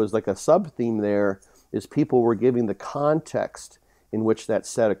themes that was like a sub-theme there is people were giving the context in which that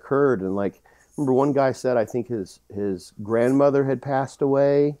set occurred. And like, remember one guy said, I think his grandmother had passed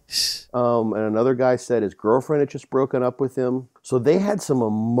away. And another guy said his girlfriend had just broken up with him. So they had some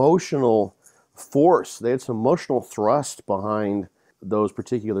emotional force. They had some emotional thrust behind those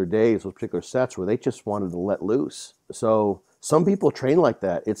particular days, those particular sets where they just wanted to let loose. So some people train like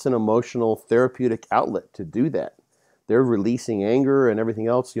that. It's an emotional therapeutic outlet to do that. They're releasing anger and everything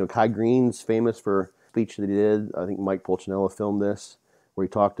else. You know, Kai Green's famous for a speech that he did. I think Mike Polchinella filmed this, where he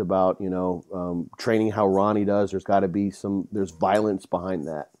talked about, you know, training how Ronnie does. There's got to be there's violence behind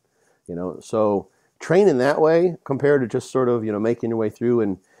that, you know. So training that way compared to just sort of, you know, making your way through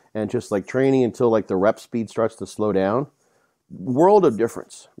and just like training until like the rep speed starts to slow down. world of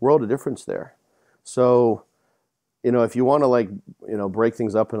difference there. So, if you want to break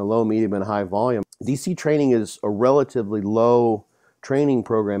things up in a low, medium, and high volume, DC training is a relatively low training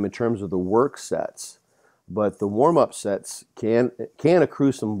program in terms of the work sets, but the warm-up sets can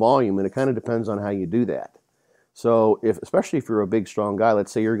accrue some volume, and it kind of depends on how you do that. So especially if you're a big, strong guy,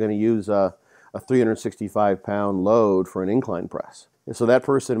 let's say you're going to use a 365-pound load for an incline press. And so that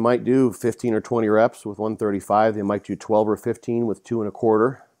person might do 15 or 20 reps with 135. They might do 12 or 15 with 2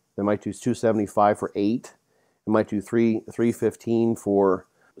 1/4. They might do 275 for 8. They might do 315 for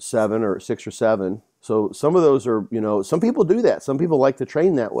 7 or 6 or 7. So some of those are, some people do that. Some people like to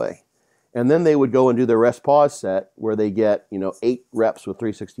train that way. And then they would go and do their rest pause set where they get, 8 reps with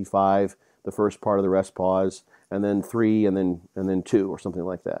 365, the first part of the rest pause, and then 3 and then 2 or something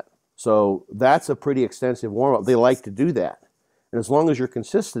like that. So that's a pretty extensive warm-up. They like to do that. And as long as you're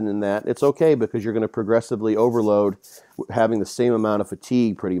consistent in that, it's okay because you're going to progressively overload having the same amount of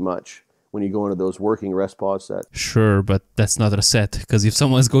fatigue pretty much when you go into those working rest pause sets. Sure, but that's not a set, because if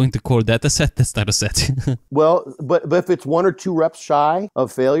someone's going to call that a set, that's not a set. Well, but if it's 1 or 2 reps shy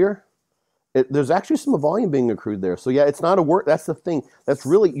of failure, there's actually some volume being accrued there. So yeah, it's not a work. That's the thing. That's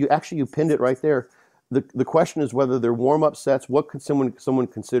really, you pinned it right there. The question is whether they're warm-up sets. What could someone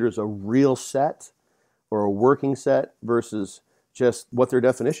considers a real set or a working set versus just what their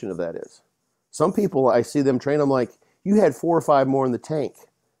definition of that is. Some people, I see them train, I'm like, you had 4 or 5 more in the tank.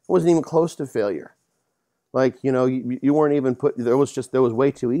 It wasn't even close to failure. Like, you weren't even there was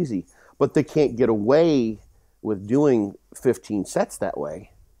way too easy. But they can't get away with doing 15 sets that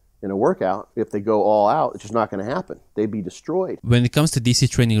way in a workout. If they go all out, it's just not going to happen. They'd be destroyed. When it comes to DC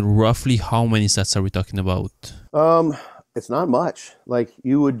training, roughly how many sets are we talking about? It's not much. Like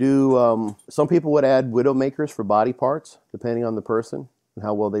you would do, some people would add widowmakers for body parts, depending on the person and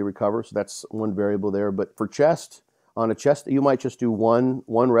how well they recover. So that's one variable there. But for chest, on a chest, you might just do one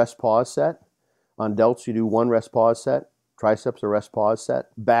rest pause set. On delts, you do 1 rest pause set. Triceps, a rest pause set.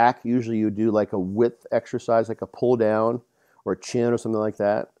 Back, usually you do like a width exercise, like a pull down or a chin or something like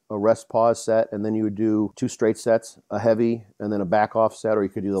that. A rest pause set, and then you would do 2 straight sets, a heavy and then a back off set, or you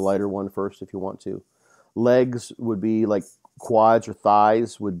could do the lighter one first if you want to. Legs would be like quads or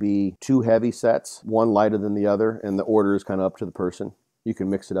thighs would be 2 heavy sets, one lighter than the other, and the order is kind of up to the person. You can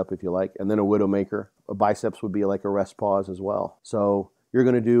mix it up if you like. And then a widowmaker. A biceps would be like a rest pause as well. So you're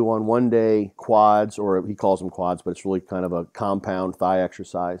going to do on one day quads, or he calls them quads, but it's really kind of a compound thigh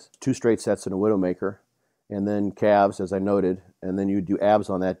exercise. 2 straight sets in a widowmaker, and then calves, as I noted, and then you do abs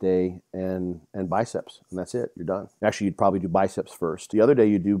on that day and biceps, and that's it. You're done. Actually, you'd probably do biceps first. The other day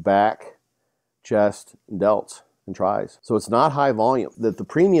you do back, chest, and delts and tries. So it's not high volume. The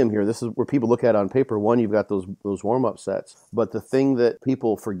premium here, this is where people look at it on paper. One, you've got those warm-up sets. But the thing that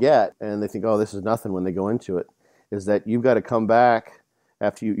people forget, and they think, oh, this is nothing when they go into it, is that you've got to come back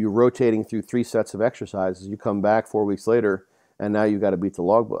after you're rotating through 3 sets of exercises. You come back 4 weeks later, and now you've got to beat the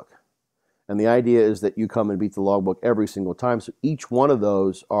logbook. And the idea is that you come and beat the logbook every single time. So each one of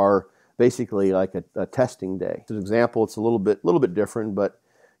those are basically like a testing day. As an example, it's a little bit different, but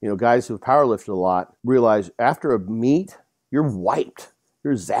guys who've powerlifted a lot realize after a meet, you're wiped.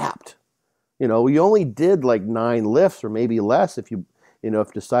 You're zapped. You only did like 9 lifts or maybe less if you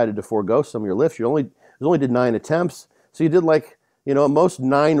decided to forego some of your lifts. You only did 9 attempts. So you did like, at most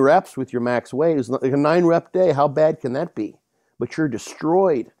 9 reps with your max weight. It's like a 9 rep day. How bad can that be? But you're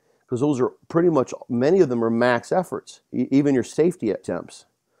destroyed because those are pretty much, many of them are max efforts, even your safety attempts.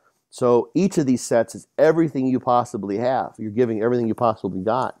 So each of these sets is everything you possibly have. You're giving everything you possibly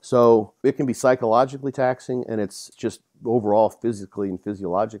got. So it can be psychologically taxing, and it's just overall physically and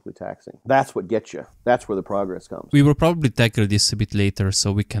physiologically taxing. That's what gets you. That's where the progress comes. We will probably tackle this a bit later,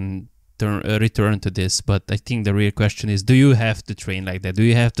 so we can return to this. But I think the real question is, do you have to train like that? Do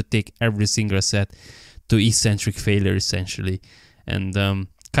you have to take every single set to eccentric failure, essentially? And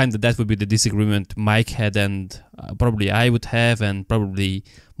kind of that would be the disagreement Mike had, and probably I would have, and probably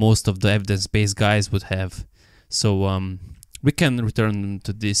most of the evidence-based guys would have. So we can return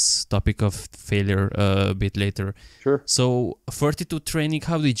to this topic of failure a bit later. Sure. So Fortitude Training,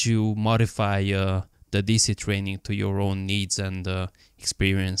 how did you modify the DC training to your own needs and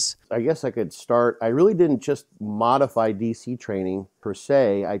experience? I guess I could start. I really didn't just modify DC training per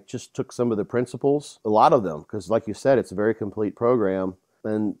se. I just took some of the principles, a lot of them, because like you said, it's a very complete program.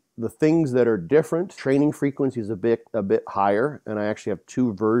 And the things that are different, training frequency is a bit higher, and I actually have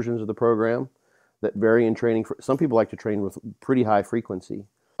 2 versions of the program that vary in training. Some people like to train with pretty high frequency.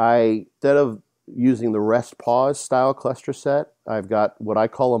 Instead of using the rest pause style cluster set, I've got what I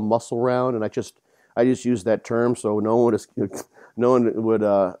call a muscle round, and I just use that term so no one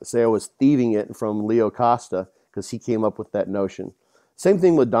would say I was thieving it from Leo Costa. because he came up with that notion. Same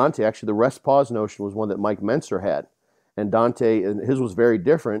thing with Dante. Actually, the rest pause notion was one that Mike Mentzer had. And Dante, and his was very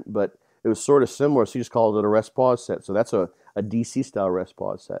different, but it was sort of similar, so he just called it a rest pause set. So that's a DC style rest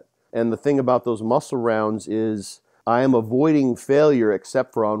pause set. And the thing about those muscle rounds is I am avoiding failure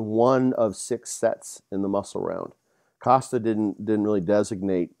except for on 1 of 6 sets in the muscle round. Costa didn't really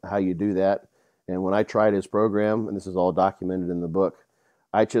designate how you do that. And when I tried his program, and this is all documented in the book,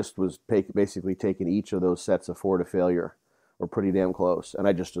 I just was basically taking each of those sets of 4 to failure, or pretty damn close, and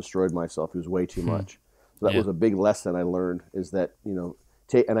I just destroyed myself. It was way too much. So that was a big lesson I learned, is that,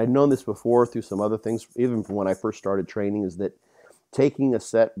 and I'd known this before through some other things, even from when I first started training, is that taking a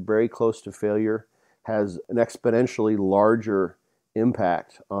set very close to failure has an exponentially larger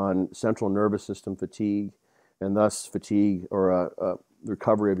impact on central nervous system fatigue, and thus fatigue or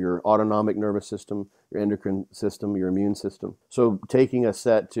recovery of your autonomic nervous system, your endocrine system, your immune system. So taking a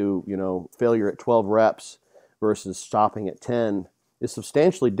set to failure at 12 reps versus stopping at 10 is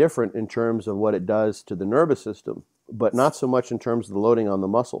substantially different in terms of what it does to the nervous system, but not so much in terms of the loading on the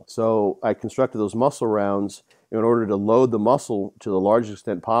muscle. So I constructed those muscle rounds in order to load the muscle to the largest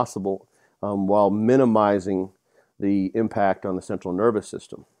extent possible while minimizing the impact on the central nervous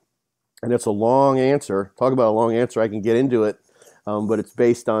system. And it's a long answer. Talk about a long answer. I can get into it, but it's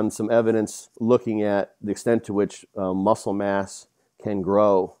based on some evidence looking at the extent to which muscle mass can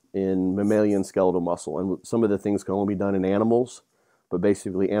grow in mammalian skeletal muscle. And some of the things can only be done in animals, but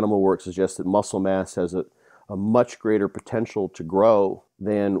basically animal work suggests that muscle mass has a much greater potential to grow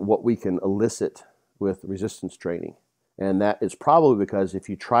than what we can elicit with resistance training. And that is probably because if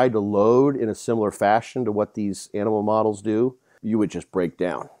you tried to load in a similar fashion to what these animal models do, you would just break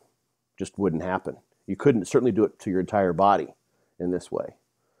down. Just wouldn't happen. You couldn't certainly do it to your entire body in this way.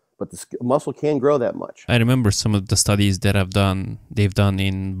 But the muscle can grow that much. I remember some of the studies that they've done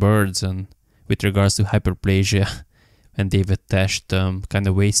in birds and with regards to hyperplasia, and they've attached kind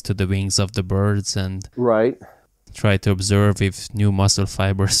of weights to the wings of the birds and try to observe if new muscle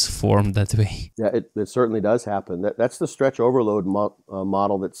fibers form that way. Yeah, it certainly does happen. That's the stretch overload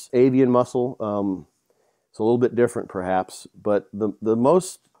model. That's avian muscle. It's a little bit different perhaps, but the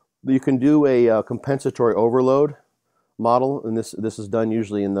most, you can do a compensatory overload model, and this is done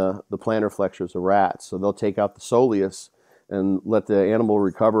usually in the plantar flexors of rats. So they'll take out the soleus and let the animal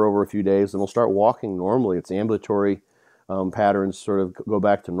recover over a few days, and they'll start walking normally. Its ambulatory patterns sort of go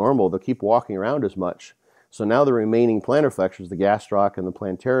back to normal. They'll keep walking around as much. So now the remaining plantar flexors, the gastroc and the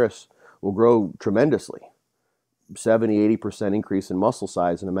plantaris, will grow tremendously. 70-80% increase in muscle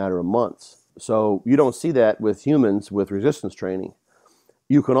size in a matter of months. So you don't see that with humans with resistance training.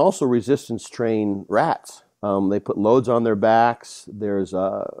 You can also resistance train rats. They put loads on their backs. There's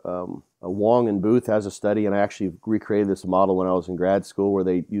Wong and Booth has a study, and I actually recreated this model when I was in grad school, where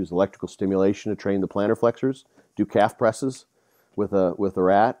they use electrical stimulation to train the plantar flexors, do calf presses with a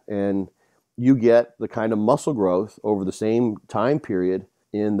rat, and you get the kind of muscle growth over the same time period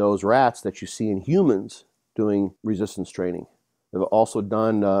in those rats that you see in humans doing resistance training. They've also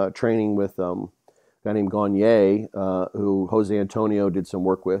done training with a guy named Gagne, who Jose Antonio did some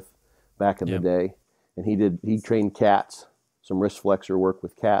work with back in the day. And he trained cats, some wrist flexor work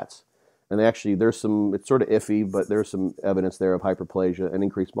with cats. And actually it's sort of iffy, but there's some evidence there of hyperplasia and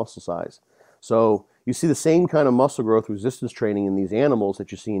increased muscle size. So you see the same kind of muscle growth resistance training in these animals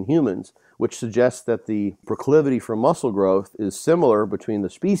that you see in humans, which suggests that the proclivity for muscle growth is similar between the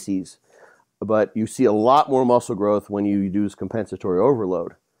species, but you see a lot more muscle growth when you use compensatory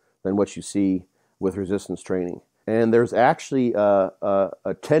overload than what you see with resistance training. And there's actually a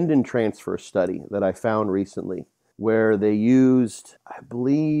tendon transfer study that I found recently where they used, I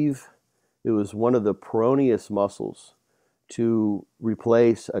believe it was one of the peroneus muscles to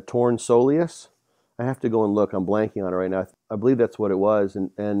replace a torn soleus. I have to go and look. I'm blanking on it right now. I believe that's what it was.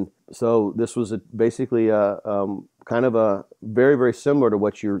 And so this was basically kind of a very, very similar to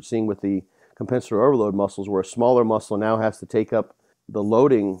what you're seeing with the compensatory overload muscles, where a smaller muscle now has to take up the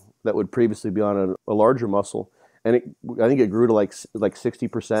loading that would previously be on a larger muscle. And I think it grew to like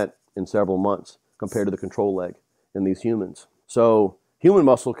 60% in several months compared to the control leg in these humans. So human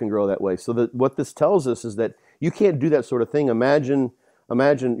muscle can grow that way. So what this tells us is that you can't do that sort of thing. Imagine,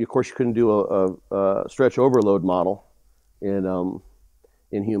 of course, you couldn't do a stretch overload model in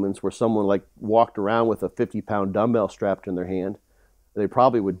humans where someone like walked around with a 50-pound dumbbell strapped in their hand. They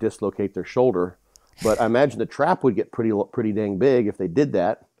probably would dislocate their shoulder. But I imagine the trap would get pretty dang big if they did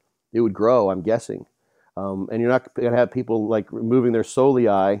that. It would grow, I'm guessing. And you're not going to have people like removing their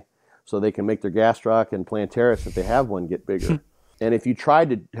solei so they can make their gastroc and plantaris, if they have one, get bigger. And if you tried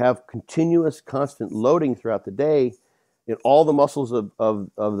to have continuous, constant loading throughout the day, In all the muscles of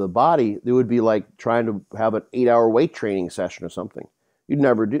the body, it would be like trying to have an 8-hour weight training session or something. You'd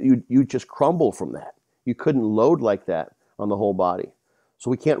never do. You'd just crumble from that. You couldn't load like that on the whole body. So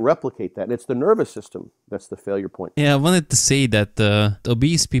we can't replicate that. And it's the nervous system that's the failure point. Yeah, I wanted to say that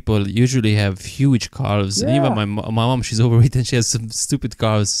obese people usually have huge calves. And even my mom, she's overweight and she has some stupid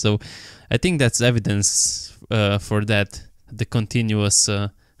calves. So I think that's evidence for that, the continuous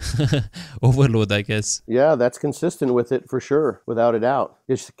overload, I guess. Yeah, that's consistent with it for sure, without a doubt.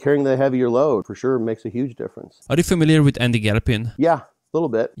 Just carrying the heavier load for sure makes a huge difference. Are you familiar with Andy Galpin? Yeah. A little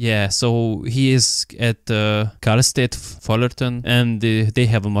bit. Yeah, so he is at Cal State Fullerton, and they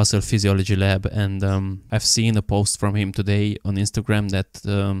have a muscle physiology lab. And I've seen a post from him today on Instagram that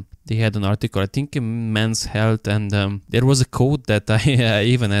they had an article, I think in Men's Health, and there was a quote that I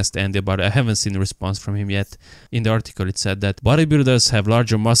even asked Andy about. I haven't seen a response from him yet. In the article, it said that bodybuilders have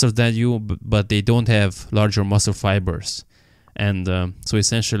larger muscles than you, but they don't have larger muscle fibers. And so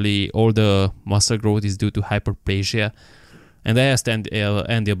essentially, all the muscle growth is due to hyperplasia. And I asked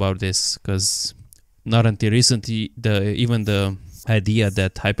Andy about this because not until recently, even the idea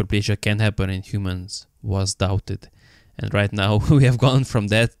that hyperplasia can happen in humans was doubted. And right now we have gone from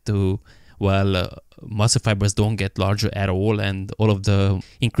that to, muscle fibers don't get larger at all, and all of the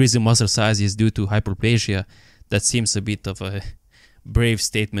increase in muscle size is due to hyperplasia. That seems a bit of a brave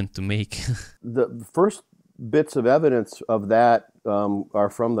statement to make. The first bits of evidence of that are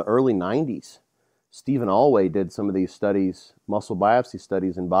from the early 90s. Stephen Alway did some of these studies, muscle biopsy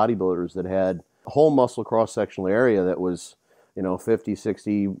studies in bodybuilders that had a whole muscle cross-sectional area that was, 50,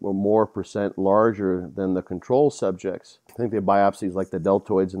 60 or more % larger than the control subjects. I think they had biopsies like the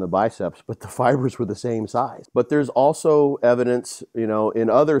deltoids and the biceps, but the fibers were the same size. But there's also evidence, in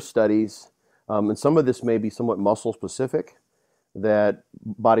other studies, and some of this may be somewhat muscle specific, that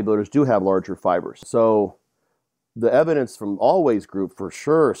bodybuilders do have larger fibers. So the evidence from Alway's group for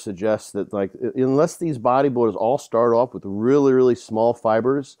sure suggests that, like, unless these bodybuilders all start off with really, really small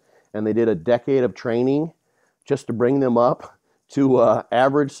fibers and they did a decade of training just to bring them up to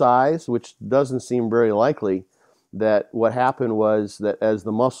average size, which doesn't seem very likely, that what happened was that as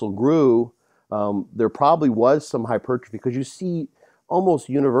the muscle grew, there probably was some hypertrophy, because you see almost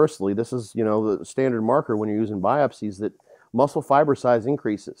universally, this is, the standard marker when you're using biopsies, that muscle fiber size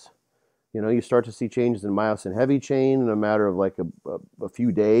increases. You start to see changes in myosin heavy chain in a matter of like a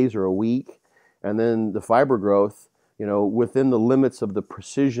few days or a week. And then the fiber growth, within the limits of the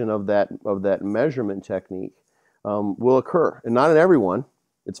precision of that measurement technique, will occur. And not in everyone,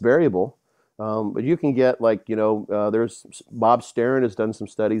 it's variable. But you can get there's Bob Starren has done some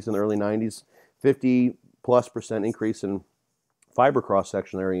studies in the early 90s, 50+% increase in fiber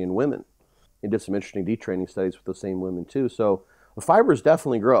cross-section area in women. He did some interesting detraining studies with the same women too. So the fibers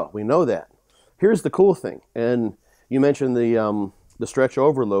definitely grow. We know that. Here's the cool thing, and you mentioned the stretch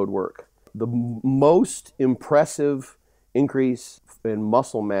overload work. The most impressive increase in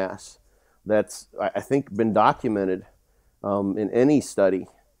muscle mass that's, I think, been documented in any study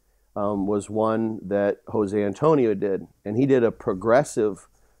was one that Jose Antonio did, and he did a progressive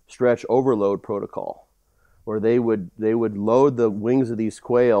stretch overload protocol, where they would load the wings of these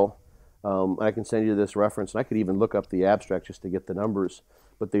quail. I can send you this reference, and I could even look up the abstract just to get the numbers.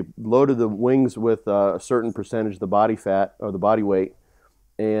 But they loaded the wings with a certain percentage of the body fat or the body weight,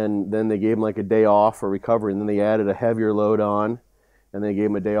 and then they gave them like a day off for recovery, and then they added a heavier load on, and they gave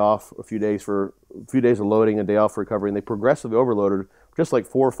them a day off, a few days of loading, a day off for recovery, and they progressively overloaded just like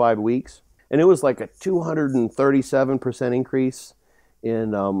 4 or 5 weeks. And it was like a 237% increase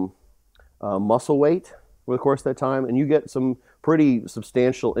in muscle weight over the course of that time, and you get some pretty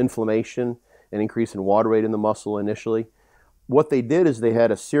substantial inflammation and increase in water weight in the muscle initially. What they did is they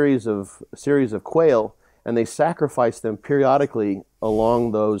had a series of quail, and they sacrificed them periodically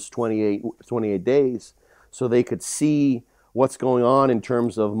along those 28 days so they could see what's going on in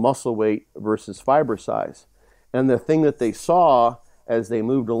terms of muscle weight versus fiber size. And the thing that they saw as they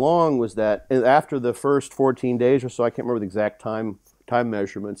moved along was that after the first 14 days or so, I can't remember the exact time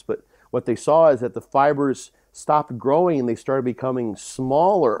measurements, but what they saw is that the fibers stopped growing and they started becoming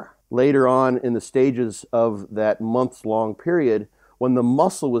smaller later on in the stages of that months-long period when the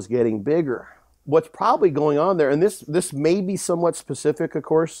muscle was getting bigger. What's probably going on there, and this may be somewhat specific, of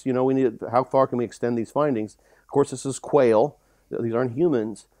course, we need, how far can we extend these findings? Of course, this is quail; these aren't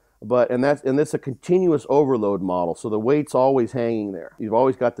humans, and that's a continuous overload model. So the weight's always hanging there. You've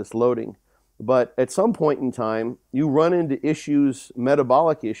always got this loading, but at some point in time, you run into issues,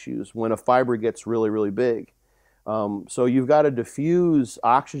 metabolic issues, when a fiber gets really, really big. So you've got to diffuse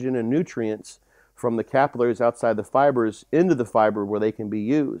oxygen and nutrients from the capillaries outside the fibers into the fiber where they can be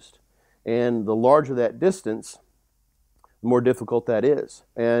used. And the larger that distance, the more difficult that is.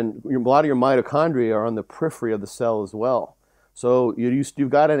 And a lot of your mitochondria are on the periphery of the cell as well. So you've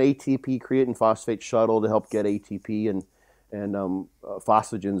got an ATP creatine phosphate shuttle to help get ATP and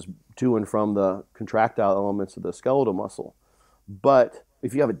phosphagens to and from the contractile elements of the skeletal muscle. But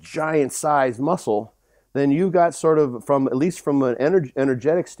if you have a giant sized muscle, then you've got sort of, at least from an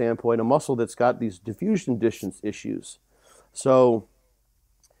energetic standpoint, a muscle that's got these diffusion distance issues. So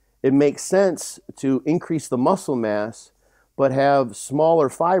it makes sense to increase the muscle mass, but have smaller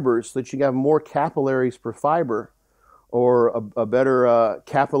fibers so that you have more capillaries per fiber, or a better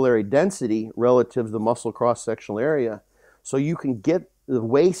capillary density relative to the muscle cross-sectional area, so you can get the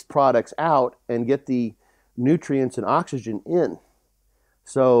waste products out and get the nutrients and oxygen in.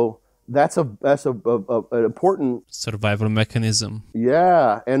 So that's an important survival mechanism.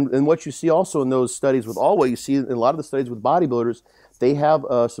 Yeah, and what you see also in those studies with all, what you see in a lot of the studies with bodybuilders, they have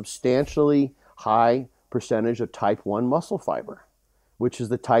a substantially high percentage of type 1 muscle fiber, which is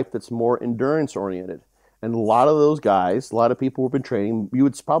the type that's more endurance oriented. And a lot of those guys, a lot of people who've been training, you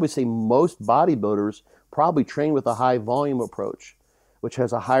would probably say most bodybuilders probably train with a high volume approach, which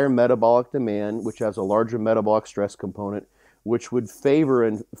has a higher metabolic demand, which has a larger metabolic stress component, which would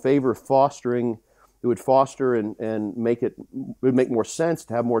fostering, it would foster and it would make more sense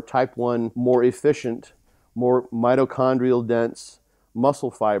to have more type 1, more efficient, more mitochondrial dense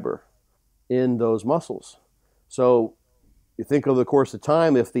muscle fiber in those muscles. So you think over the course of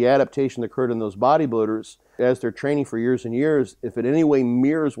time, if the adaptation occurred in those bodybuilders as they're training for years and years, if it in any way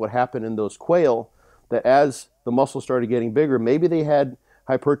mirrors what happened in those quail, that as the muscles started getting bigger, maybe they had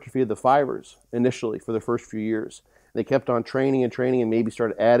hypertrophy of the fibers initially for the first few years. They kept on training and maybe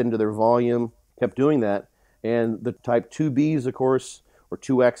started adding to their volume, kept doing that. And the type 2Bs, of course, or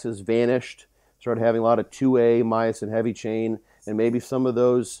 2Xs vanished, started having a lot of 2A myosin heavy chain, and maybe some of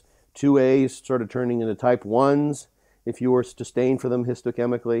those 2As started turning into type 1s if you were to stain for them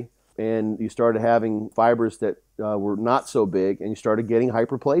histochemically, and you started having fibers that were not so big, and you started getting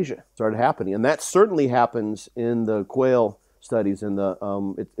hyperplasia, started happening. And that certainly happens in the quail studies.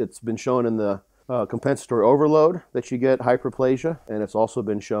 It's been shown in the compensatory overload that you get hyperplasia, and it's also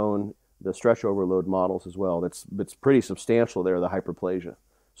been shown the stretch overload models as well. It's pretty substantial there, the hyperplasia.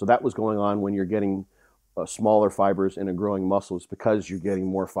 So that was going on when you're getting smaller fibers in a growing muscle. It's because you're getting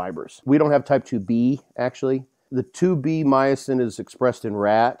more fibers. We don't have type 2B, actually. The 2B myosin is expressed in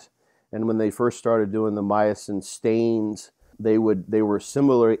rat, and when they first started doing the myosin stains, they were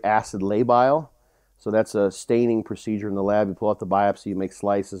similarly acid labile. So that's a staining procedure in the lab. You pull out the biopsy, you make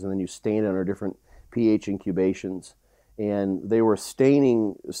slices, and then you stain it under different pH incubations. And they were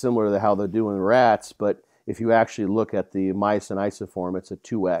staining similar to how they do in rats, but if you actually look at the myosin isoform, it's a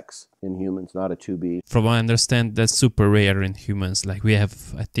 2X in humans, not a 2B. From what I understand, that's super rare in humans. Like we have,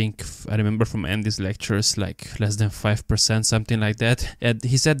 I remember from Andy's lectures, like less than 5%, something like that. And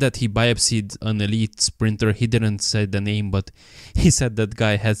he said that he biopsied an elite sprinter. He didn't say the name, but he said that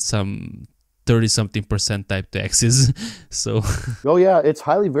guy had some 30-something% type 2Xs. So. Oh yeah, it's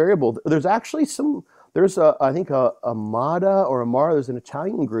highly variable. There's actually I think a Amada or Amara, there's an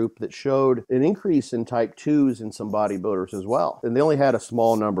Italian group that showed an increase in type 2s in some bodybuilders as well. And they only had a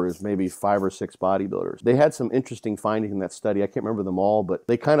small number, it's maybe 5 or 6 bodybuilders. They had some interesting findings in that study. I can't remember them all, but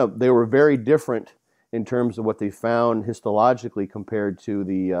they were very different in terms of what they found histologically compared to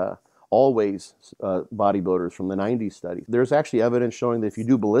the always bodybuilders from the 90s study. There's actually evidence showing that if you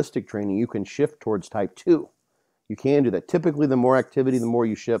do ballistic training, you can shift towards type 2. You can do that. Typically, the more activity, the more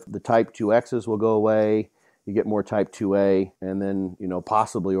you shift. The type 2Xs will go away. You get more type 2A, and then,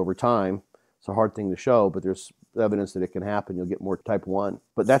 possibly over time, it's a hard thing to show, but there's evidence that it can happen. You'll get more type 1.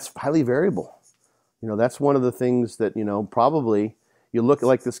 But that's highly variable. That's one of the things that, probably you look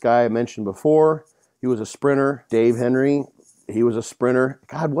like this guy I mentioned before. He was a sprinter, Dave Henry. He was a sprinter.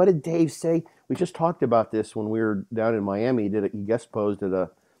 God, what did Dave say? We just talked about this when we were down in Miami. He guest posed at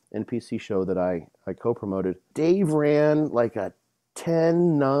a NPC show that I co-promoted. Dave ran like a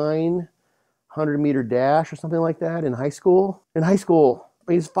 10-9 100-meter dash or something like that in high school. He's 5'6"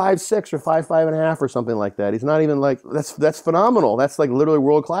 or 5'5.5" or something like that. He's not even that's phenomenal. That's like literally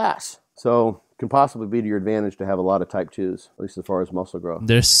world class. So it can possibly be to your advantage to have a lot of type 2s, at least as far as muscle growth.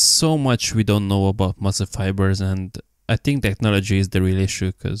 There's so much we don't know about muscle fibers, and I think technology is the real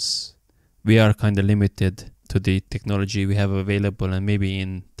issue because we are kind of limited to the technology we have available, and maybe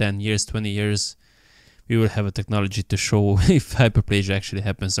in 10 years, 20 years, we will have a technology to show if hyperplasia actually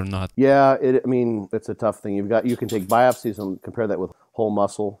happens or not. Yeah, it's a tough thing. You can take biopsies and compare that with whole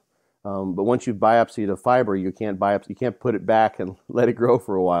muscle, but once you've biopsied a fiber, you can't put it back and let it grow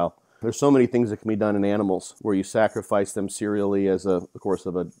for a while. There's so many things that can be done in animals where you sacrifice them serially as a course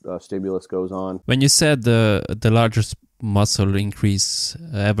of a stimulus goes on. When you said the larger muscle increase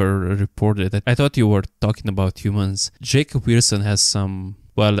ever reported. I thought you were talking about humans. Jacob Wilson has some.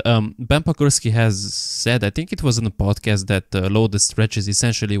 Well, Ben Pakulski has said, I think it was in a podcast, that loaded stretch is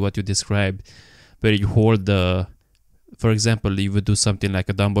essentially what you described, where you hold the, for example, you would do something like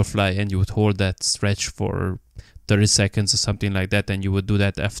a dumbbell fly and you would hold that stretch for 30 seconds or something like that, and you would do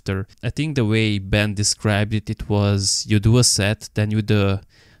that after. I think the way Ben described it, it was you do a set, then you do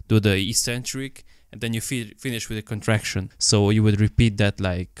the eccentric, and then you finish with a contraction. So you would repeat that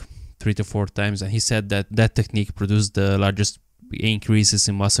like 3 to 4 times, and he said that that technique produced the largest increases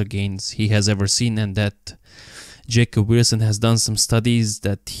in muscle gains he has ever seen, and that Jacob Wilson has done some studies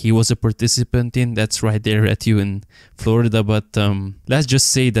that he was a participant in. That's right there at you in Florida. But let's just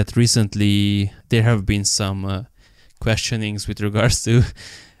say that recently there have been some questionings with regards to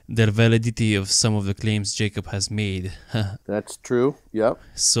the validity of some of the claims Jacob has made. That's true. Yep.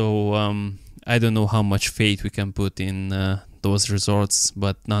 So I don't know how much faith we can put in those results,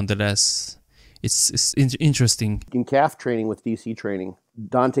 but nonetheless, it's interesting. In calf training with DC training,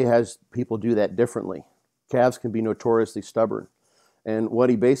 Dante has people do that differently. Calves can be notoriously stubborn. And what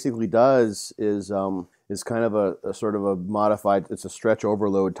he basically does is kind of a sort of a modified, it's a stretch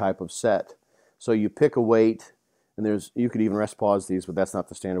overload type of set. So you pick a weight, and you could even rest pause these, but that's not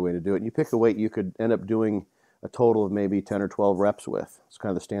the standard way to do it. And you pick a weight you could end up doing a total of maybe 10 or 12 reps with. It's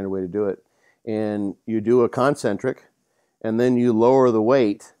kind of the standard way to do it. And you do a concentric, and then you lower the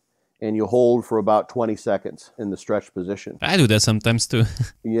weight, and you hold for about 20 seconds in the stretch position. I do that sometimes too.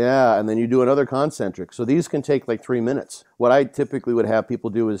 Yeah, and then you do another concentric. So these can take like 3 minutes. What I typically would have people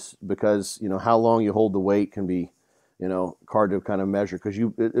do is, because, you know, how long you hold the weight can be, you know, hard to kind of measure, because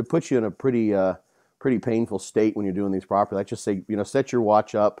it puts you in a pretty painful state when you're doing these properly. I just say, you know, set your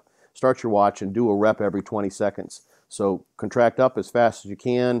watch up, start your watch, and do a rep every 20 seconds. So contract up as fast as you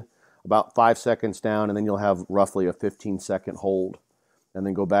can, about 5 seconds down, and then you'll have roughly a 15-second hold. And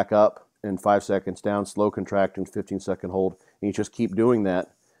then go back up and 5 seconds down, slow contract and 15-second hold. And you just keep doing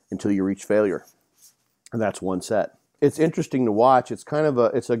that until you reach failure. And that's one set. It's interesting to watch. It's kind of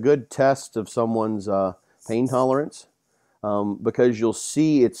it's a good test of someone's pain tolerance, because you'll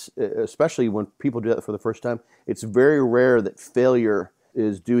see especially when people do that for the first time, it's very rare that failure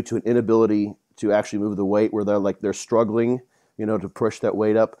is due to an inability to actually move the weight, where they're struggling, you know, to push that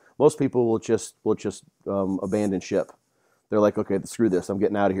weight up. Most people will just abandon ship. They're like, okay, screw this, I'm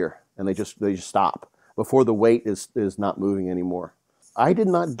getting out of here. And they just stop before the weight is not moving anymore. I did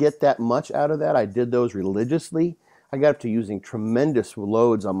not get that much out of that. I did those religiously. I got up to using tremendous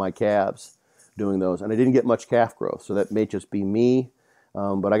loads on my calves doing those. And I didn't get much calf growth, so that may just be me.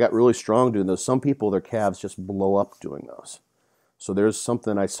 But I got really strong doing those. Some people, their calves just blow up doing those. So there's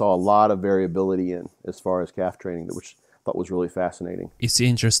something I saw a lot of variability in as far as calf training, which thought was really fascinating. It's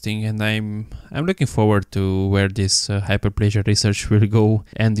interesting, and I'm looking forward to where this hyperplasia research will go.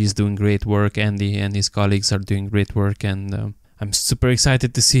 Andy's doing great work. Andy and his colleagues are doing great work, and I'm super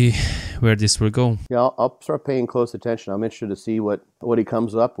excited to see where this will go. Yeah, I'll start paying close attention. I'm interested to see what he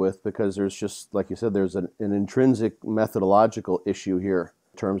comes up with, because there's just, like you said, there's an intrinsic methodological issue here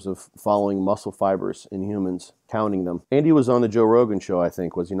in terms of following muscle fibers in humans, counting them. Andy was on the Joe Rogan show, I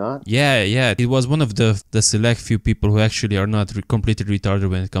think, was he not? Yeah. It was one of the select few people who actually are not completely retarded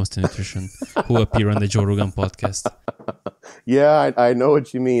when it comes to nutrition who appear on the Joe Rogan podcast. Yeah, I know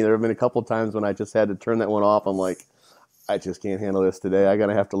what you mean. There have been a couple times when I just had to turn that one off. I'm like, I just can't handle this today. I'm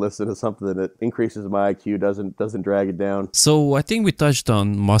gonna have to listen to something that increases my IQ, doesn't drag it down. So I think we touched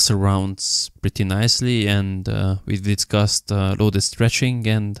on muscle rounds pretty nicely, and we discussed loaded stretching,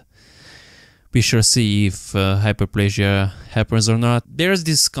 and we shall see if hyperplasia happens or not. There's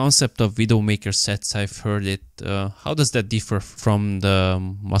this concept of Widowmaker sets. I've heard it. How does that differ from the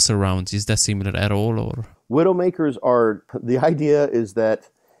muscle rounds? Is that similar at all, or? Widowmakers the idea is that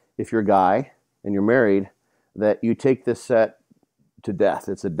if you're a guy and you're married, that you take this set to death.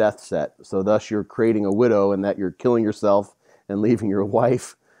 It's a death set. So thus you're creating a widow, and that you're killing yourself and leaving your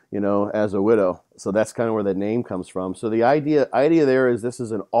wife, you know, as a widow. So that's kind of where the name comes from. So the idea there is this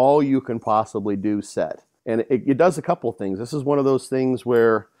is an all you can possibly do set. And it does a couple things. This is one of those things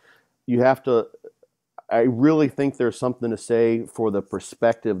where you have to, I really think there's something to say for the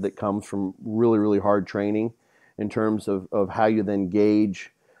perspective that comes from really, really hard training in terms of how you then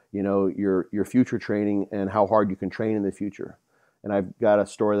gauge, you know, your future training and how hard you can train in the future. And I've got a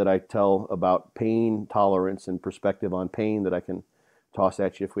story that I tell about pain tolerance and perspective on pain that I can toss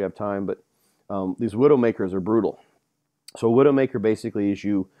at you if we have time. But these Widowmakers are brutal. So a Widowmaker basically is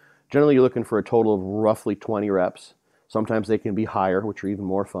generally you're looking for a total of roughly 20 reps. Sometimes they can be higher, which are even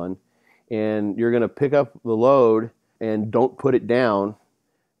more fun. And you're going to pick up the load and don't put it down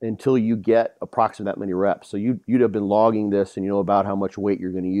until you get approximately that many reps. So you'd have been logging this and you know about how much weight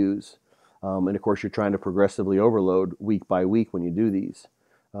you're going to use. And of course, you're trying to progressively overload week by week when you do these.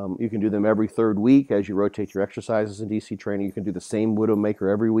 You can do them every third week as you rotate your exercises in DC training. You can do the same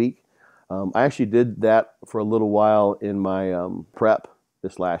Widowmaker every week. I actually did that for a little while in my prep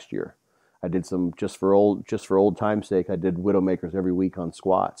this last year. I did some just for old time's sake. I did Widowmakers every week on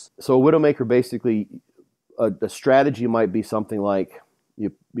squats. So a Widowmaker, basically, a strategy might be something like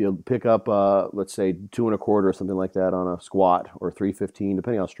you pick up let's say 2 1/4 or something like that on a squat, or 315,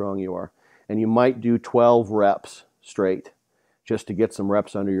 depending how strong you are, and you might do 12 reps straight, just to get some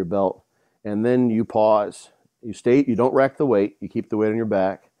reps under your belt, and then you pause. You don't rack the weight. You keep the weight on your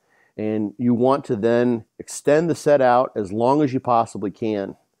back, and you want to then extend the set out as long as you possibly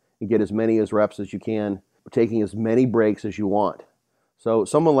can and get as many reps as you can, taking as many breaks as you want. So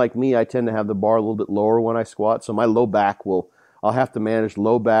someone like me, I tend to have the bar a little bit lower when I squat, so my low back I'll have to manage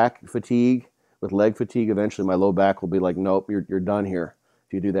low back fatigue with leg fatigue. Eventually my low back will be like, nope, you're done here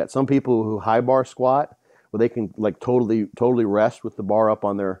if you do that. Some people who high bar squat, where they can like totally rest with the bar up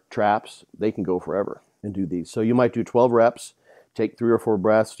on their traps, they can go forever and do these. So you might do 12 reps, take 3 or 4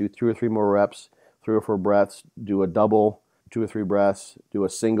 breaths, do 3 or 3 more reps, 3 or 4 breaths, do a double, 2 or 3 breaths, do a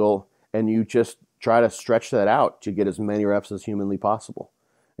single, and you just try to stretch that out to get as many reps as humanly possible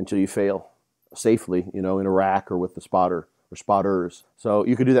until you fail safely, in a rack or with the spotter or spotters. So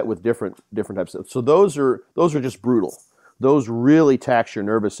you could do that with different types of. So those are just brutal. Those really tax your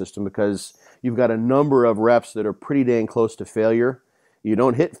nervous system because you've got a number of reps that are pretty dang close to failure. You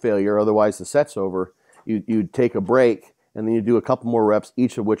don't hit failure, otherwise the set's over. You take a break, and then you do a couple more reps,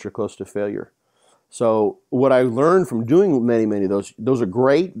 each of which are close to failure. So what I learned from doing many of those are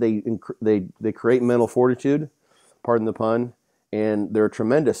great. They create mental fortitude, pardon the pun, and they're a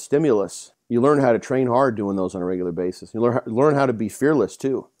tremendous stimulus. You learn how to train hard doing those on a regular basis. You learn how to be fearless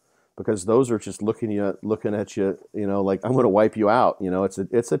too, because those are just looking at you, like I'm going to wipe you out.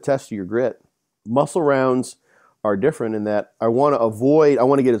 It's a test of your grit. Muscle rounds are different in that I want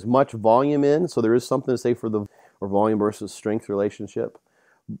to get as much volume in. So there is something to say for the volume versus strength relationship,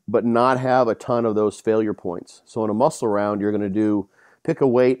 but not have a ton of those failure points. So in a muscle round, you're going to pick a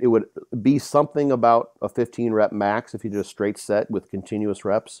weight. It would be something about a 15 rep max if you did a straight set with continuous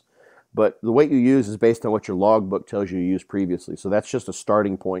reps. But the weight you use is based on what your logbook tells you to use previously. So that's just a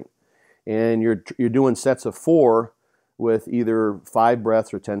starting point. And you're doing sets of 4 with either 5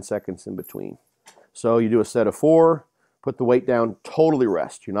 breaths or 10 seconds in between. So you do a set of 4, put the weight down, totally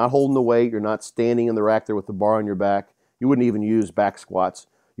rest. You're not holding the weight. You're not standing in the rack there with the bar on your back. You wouldn't even use back squats.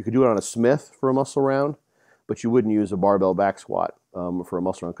 You could do it on a Smith for a muscle round, but you wouldn't use a barbell back squat for a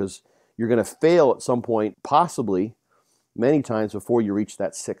muscle round because you're going to fail at some point, possibly many times before you reach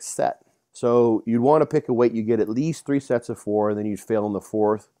that 6th set. So you'd want to pick a weight you get at least 3 sets of 4, and then you'd fail in the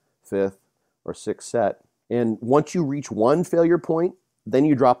 4th, 5th, or 6th set. And once you reach one failure point, then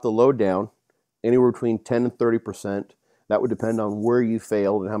you drop the load down anywhere between 10 and 30%. That would depend on where you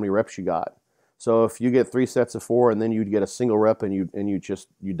failed and how many reps you got. So if you get 3 sets of 4 and then you'd get a single rep and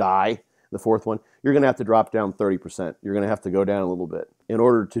you die the 4th one, you're going to have to drop down 30%. You're going to have to go down a little bit in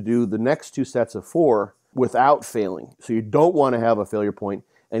order to do the next 2 sets of 4 without failing. So you don't want to have a failure point,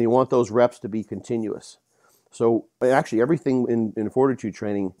 and you want those reps to be continuous. So actually everything in fortitude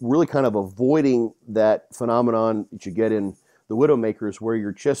training, really kind of avoiding that phenomenon that you get in the Widowmakers where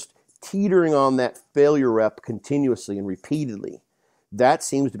you're just teetering on that failure rep continuously and repeatedly. That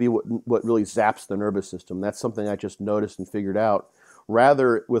seems to be what really zaps the nervous system. That's something I just noticed and figured out.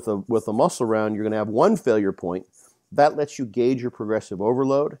 Rather, with a muscle round, you're going to have one failure point. That lets you gauge your progressive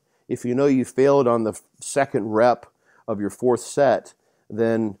overload. If you know you failed on the 2nd rep of your 4th set,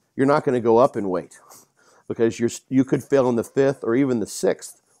 then you're not going to go up in weight because you could fail in the 5th or even the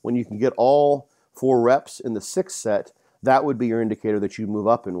 6th. When you can get all 4 reps in the 6th set, that would be your indicator that you move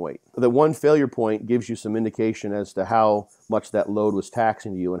up in weight. The one failure point gives you some indication as to how much that load was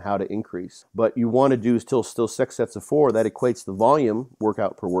taxing you and how to increase. But you want to do still 6 sets of 4. That equates the volume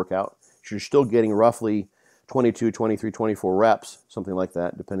workout per workout. So you're still getting roughly 22, 23, 24 reps, something like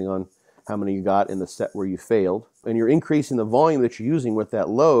that, depending on how many you got in the set where you failed. And you're increasing the volume that you're using with that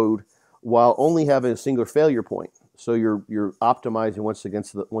load while only having a single failure point. So you're optimizing once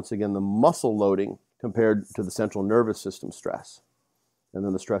again the muscle loading compared to the central nervous system stress. And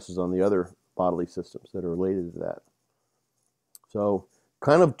then the stresses on the other bodily systems that are related to that. So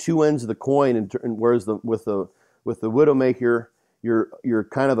kind of 2 ends of the coin, and whereas with the Widowmaker, you're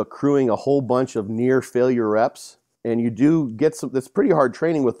kind of accruing a whole bunch of near failure reps, and you do get some. That's pretty hard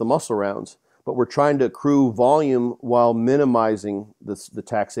training with the muscle rounds, but we're trying to accrue volume while minimizing the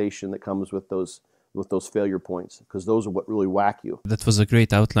taxation that comes with those with those failure points, because those are what really whack you. That was a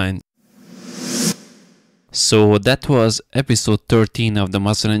great outline. So that was episode 13 of the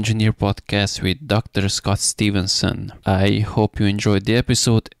Muscle Engineer podcast with Dr. Scott Stevenson. I hope you enjoyed the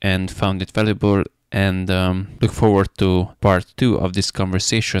episode and found it valuable, and look forward to part 2 of this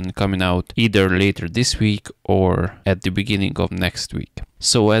conversation coming out either later this week or at the beginning of next week.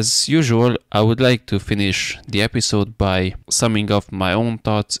 So as usual, I would like to finish the episode by summing up my own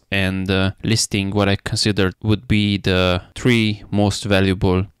thoughts and listing what I considered would be the 3 most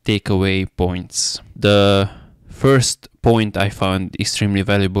valuable takeaway points. The first point I found extremely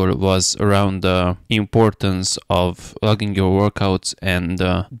valuable was around the importance of logging your workouts and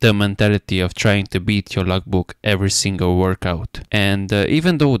the mentality of trying to beat your logbook every single workout. And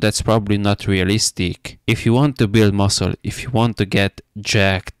even though that's probably not realistic, if you want to build muscle, if you want to get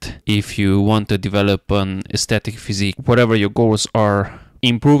jacked, if you want to develop an aesthetic physique, whatever your goals are,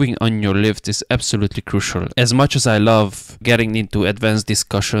 improving on your lift is absolutely crucial. As much as I love getting into advanced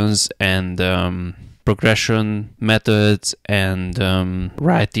discussions and progression methods and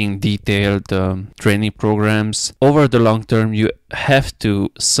writing detailed training programs, over the long term you have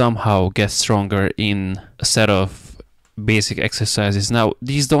to somehow get stronger in a set of basic exercises. Now,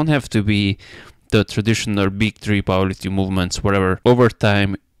 these don't have to be the traditional big 3 powerlifting movements, whatever. Over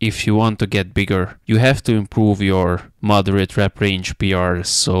time, if you want to get bigger, you have to improve your moderate rep range PRs.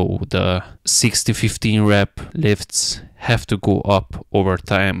 So the 6-15 rep lifts have to go up over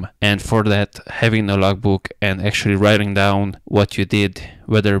time. And for that, having a logbook and actually writing down what you did,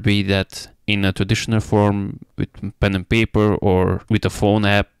 whether it be that in a traditional form with pen and paper or with a phone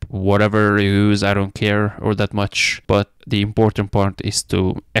app, whatever you use, I don't care or that much. But the important part is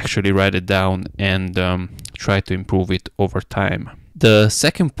to actually write it down and try to improve it over time. The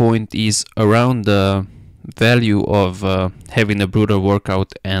second point is around the value of having a brutal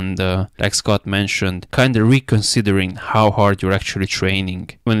workout and, like Scott mentioned, kind of reconsidering how hard you're actually training.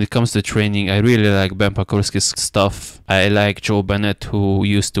 When it comes to training, I really like Ben Pakulski's stuff. I like Joe Bennett, who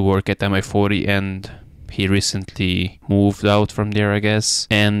used to work at MI40 and he recently moved out from there, I guess.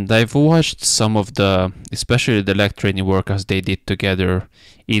 And I've watched some of especially the leg training workouts they did together,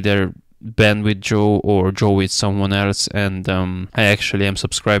 either Ben with Joe or Joe with someone else, and I actually am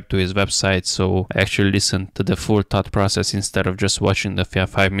subscribed to his website, so I actually listen to the full thought process instead of just watching the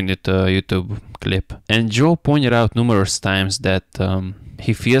 5-minute YouTube clip. And Joe pointed out numerous times that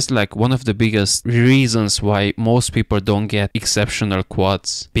he feels like one of the biggest reasons why most people don't get exceptional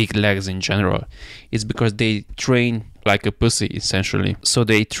quads, big legs in general, is because they train like a pussy, essentially. So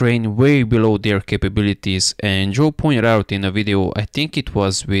they train way below their capabilities. And Joe pointed out in a video, I think it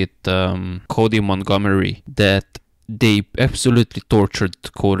was with Cody Montgomery, that they absolutely tortured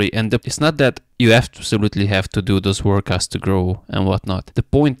Cody. And it's not that you absolutely have to do those workouts to grow and whatnot. The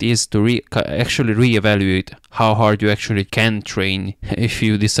point is to actually reevaluate how hard you actually can train if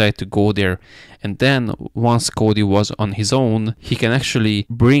you decide to go there. And then once Cody was on his own, he can actually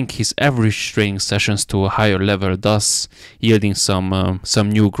bring his average training sessions to a higher level, thus yielding some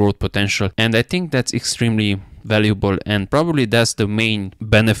new growth potential. And I think that's extremely valuable, and probably that's the main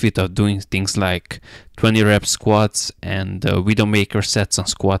benefit of doing things like 20 rep squats and Widowmaker sets on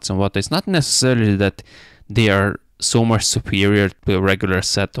squats and what. It's not necessarily that they are so much superior to a regular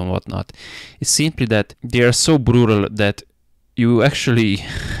set and whatnot. It's simply that they are so brutal that you actually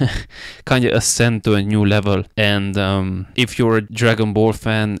kind of ascend to a new level. And if you're a Dragon Ball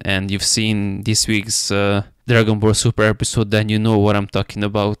fan and you've seen this week's Dragon Ball Super episode, then you know what I'm talking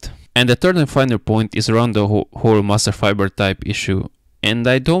about. And the third and final point is around the whole muscle fiber type issue. And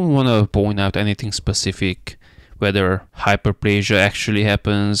I don't want to point out anything specific, whether hyperplasia actually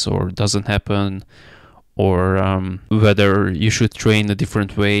happens or doesn't happen, or whether you should train a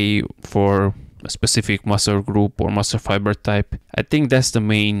different way for a specific muscle group or muscle fiber type. I think that's the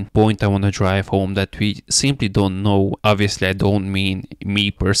main point I want to drive home, that we simply don't know. Obviously, I don't mean me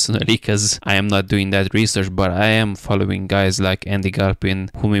personally, because I am not doing that research, but I am following guys like Andy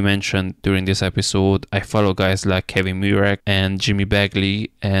Galpin, whom we mentioned during this episode. I follow guys like Kevin Murak and Jimmy Bagley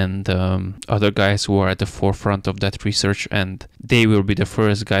and other guys who are at the forefront of that research, and they will be the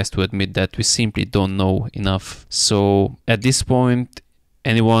first guys to admit that we simply don't know enough. So at this point,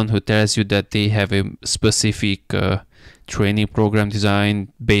 anyone who tells you that they have a specific training program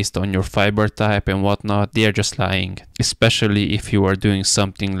design based on your fiber type and whatnot, they are just lying. Especially if you are doing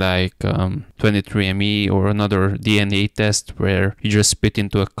something like 23andMe or another DNA test where you just spit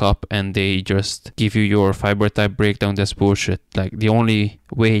into a cup and they just give you your fiber type breakdown. That's bullshit. Like, the only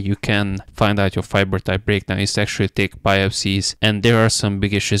way you can find out your fiber type breakdown is to actually take biopsies, and there are some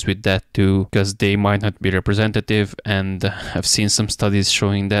big issues with that too, because they might not be representative, and I've seen some studies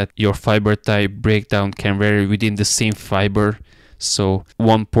showing that your fiber type breakdown can vary within the same fiber. So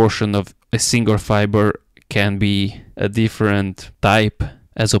one portion of a single fiber can be a different type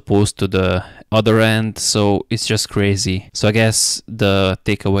as opposed to the other end, so it's just crazy. So I guess the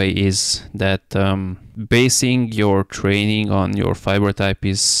takeaway is that basing your training on your fiber type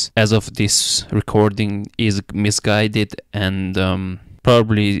is, as of this recording, is misguided and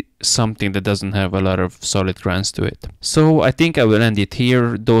probably something that doesn't have a lot of solid grounds to it. So I think I will end it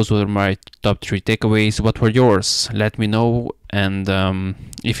here. Those were my top 3 takeaways. What were yours? Let me know, and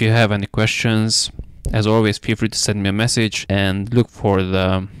if you have any questions, as always, feel free to send me a message, and look for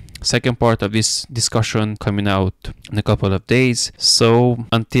the second part of this discussion coming out in a couple of days. So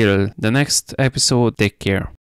until the next episode, take care.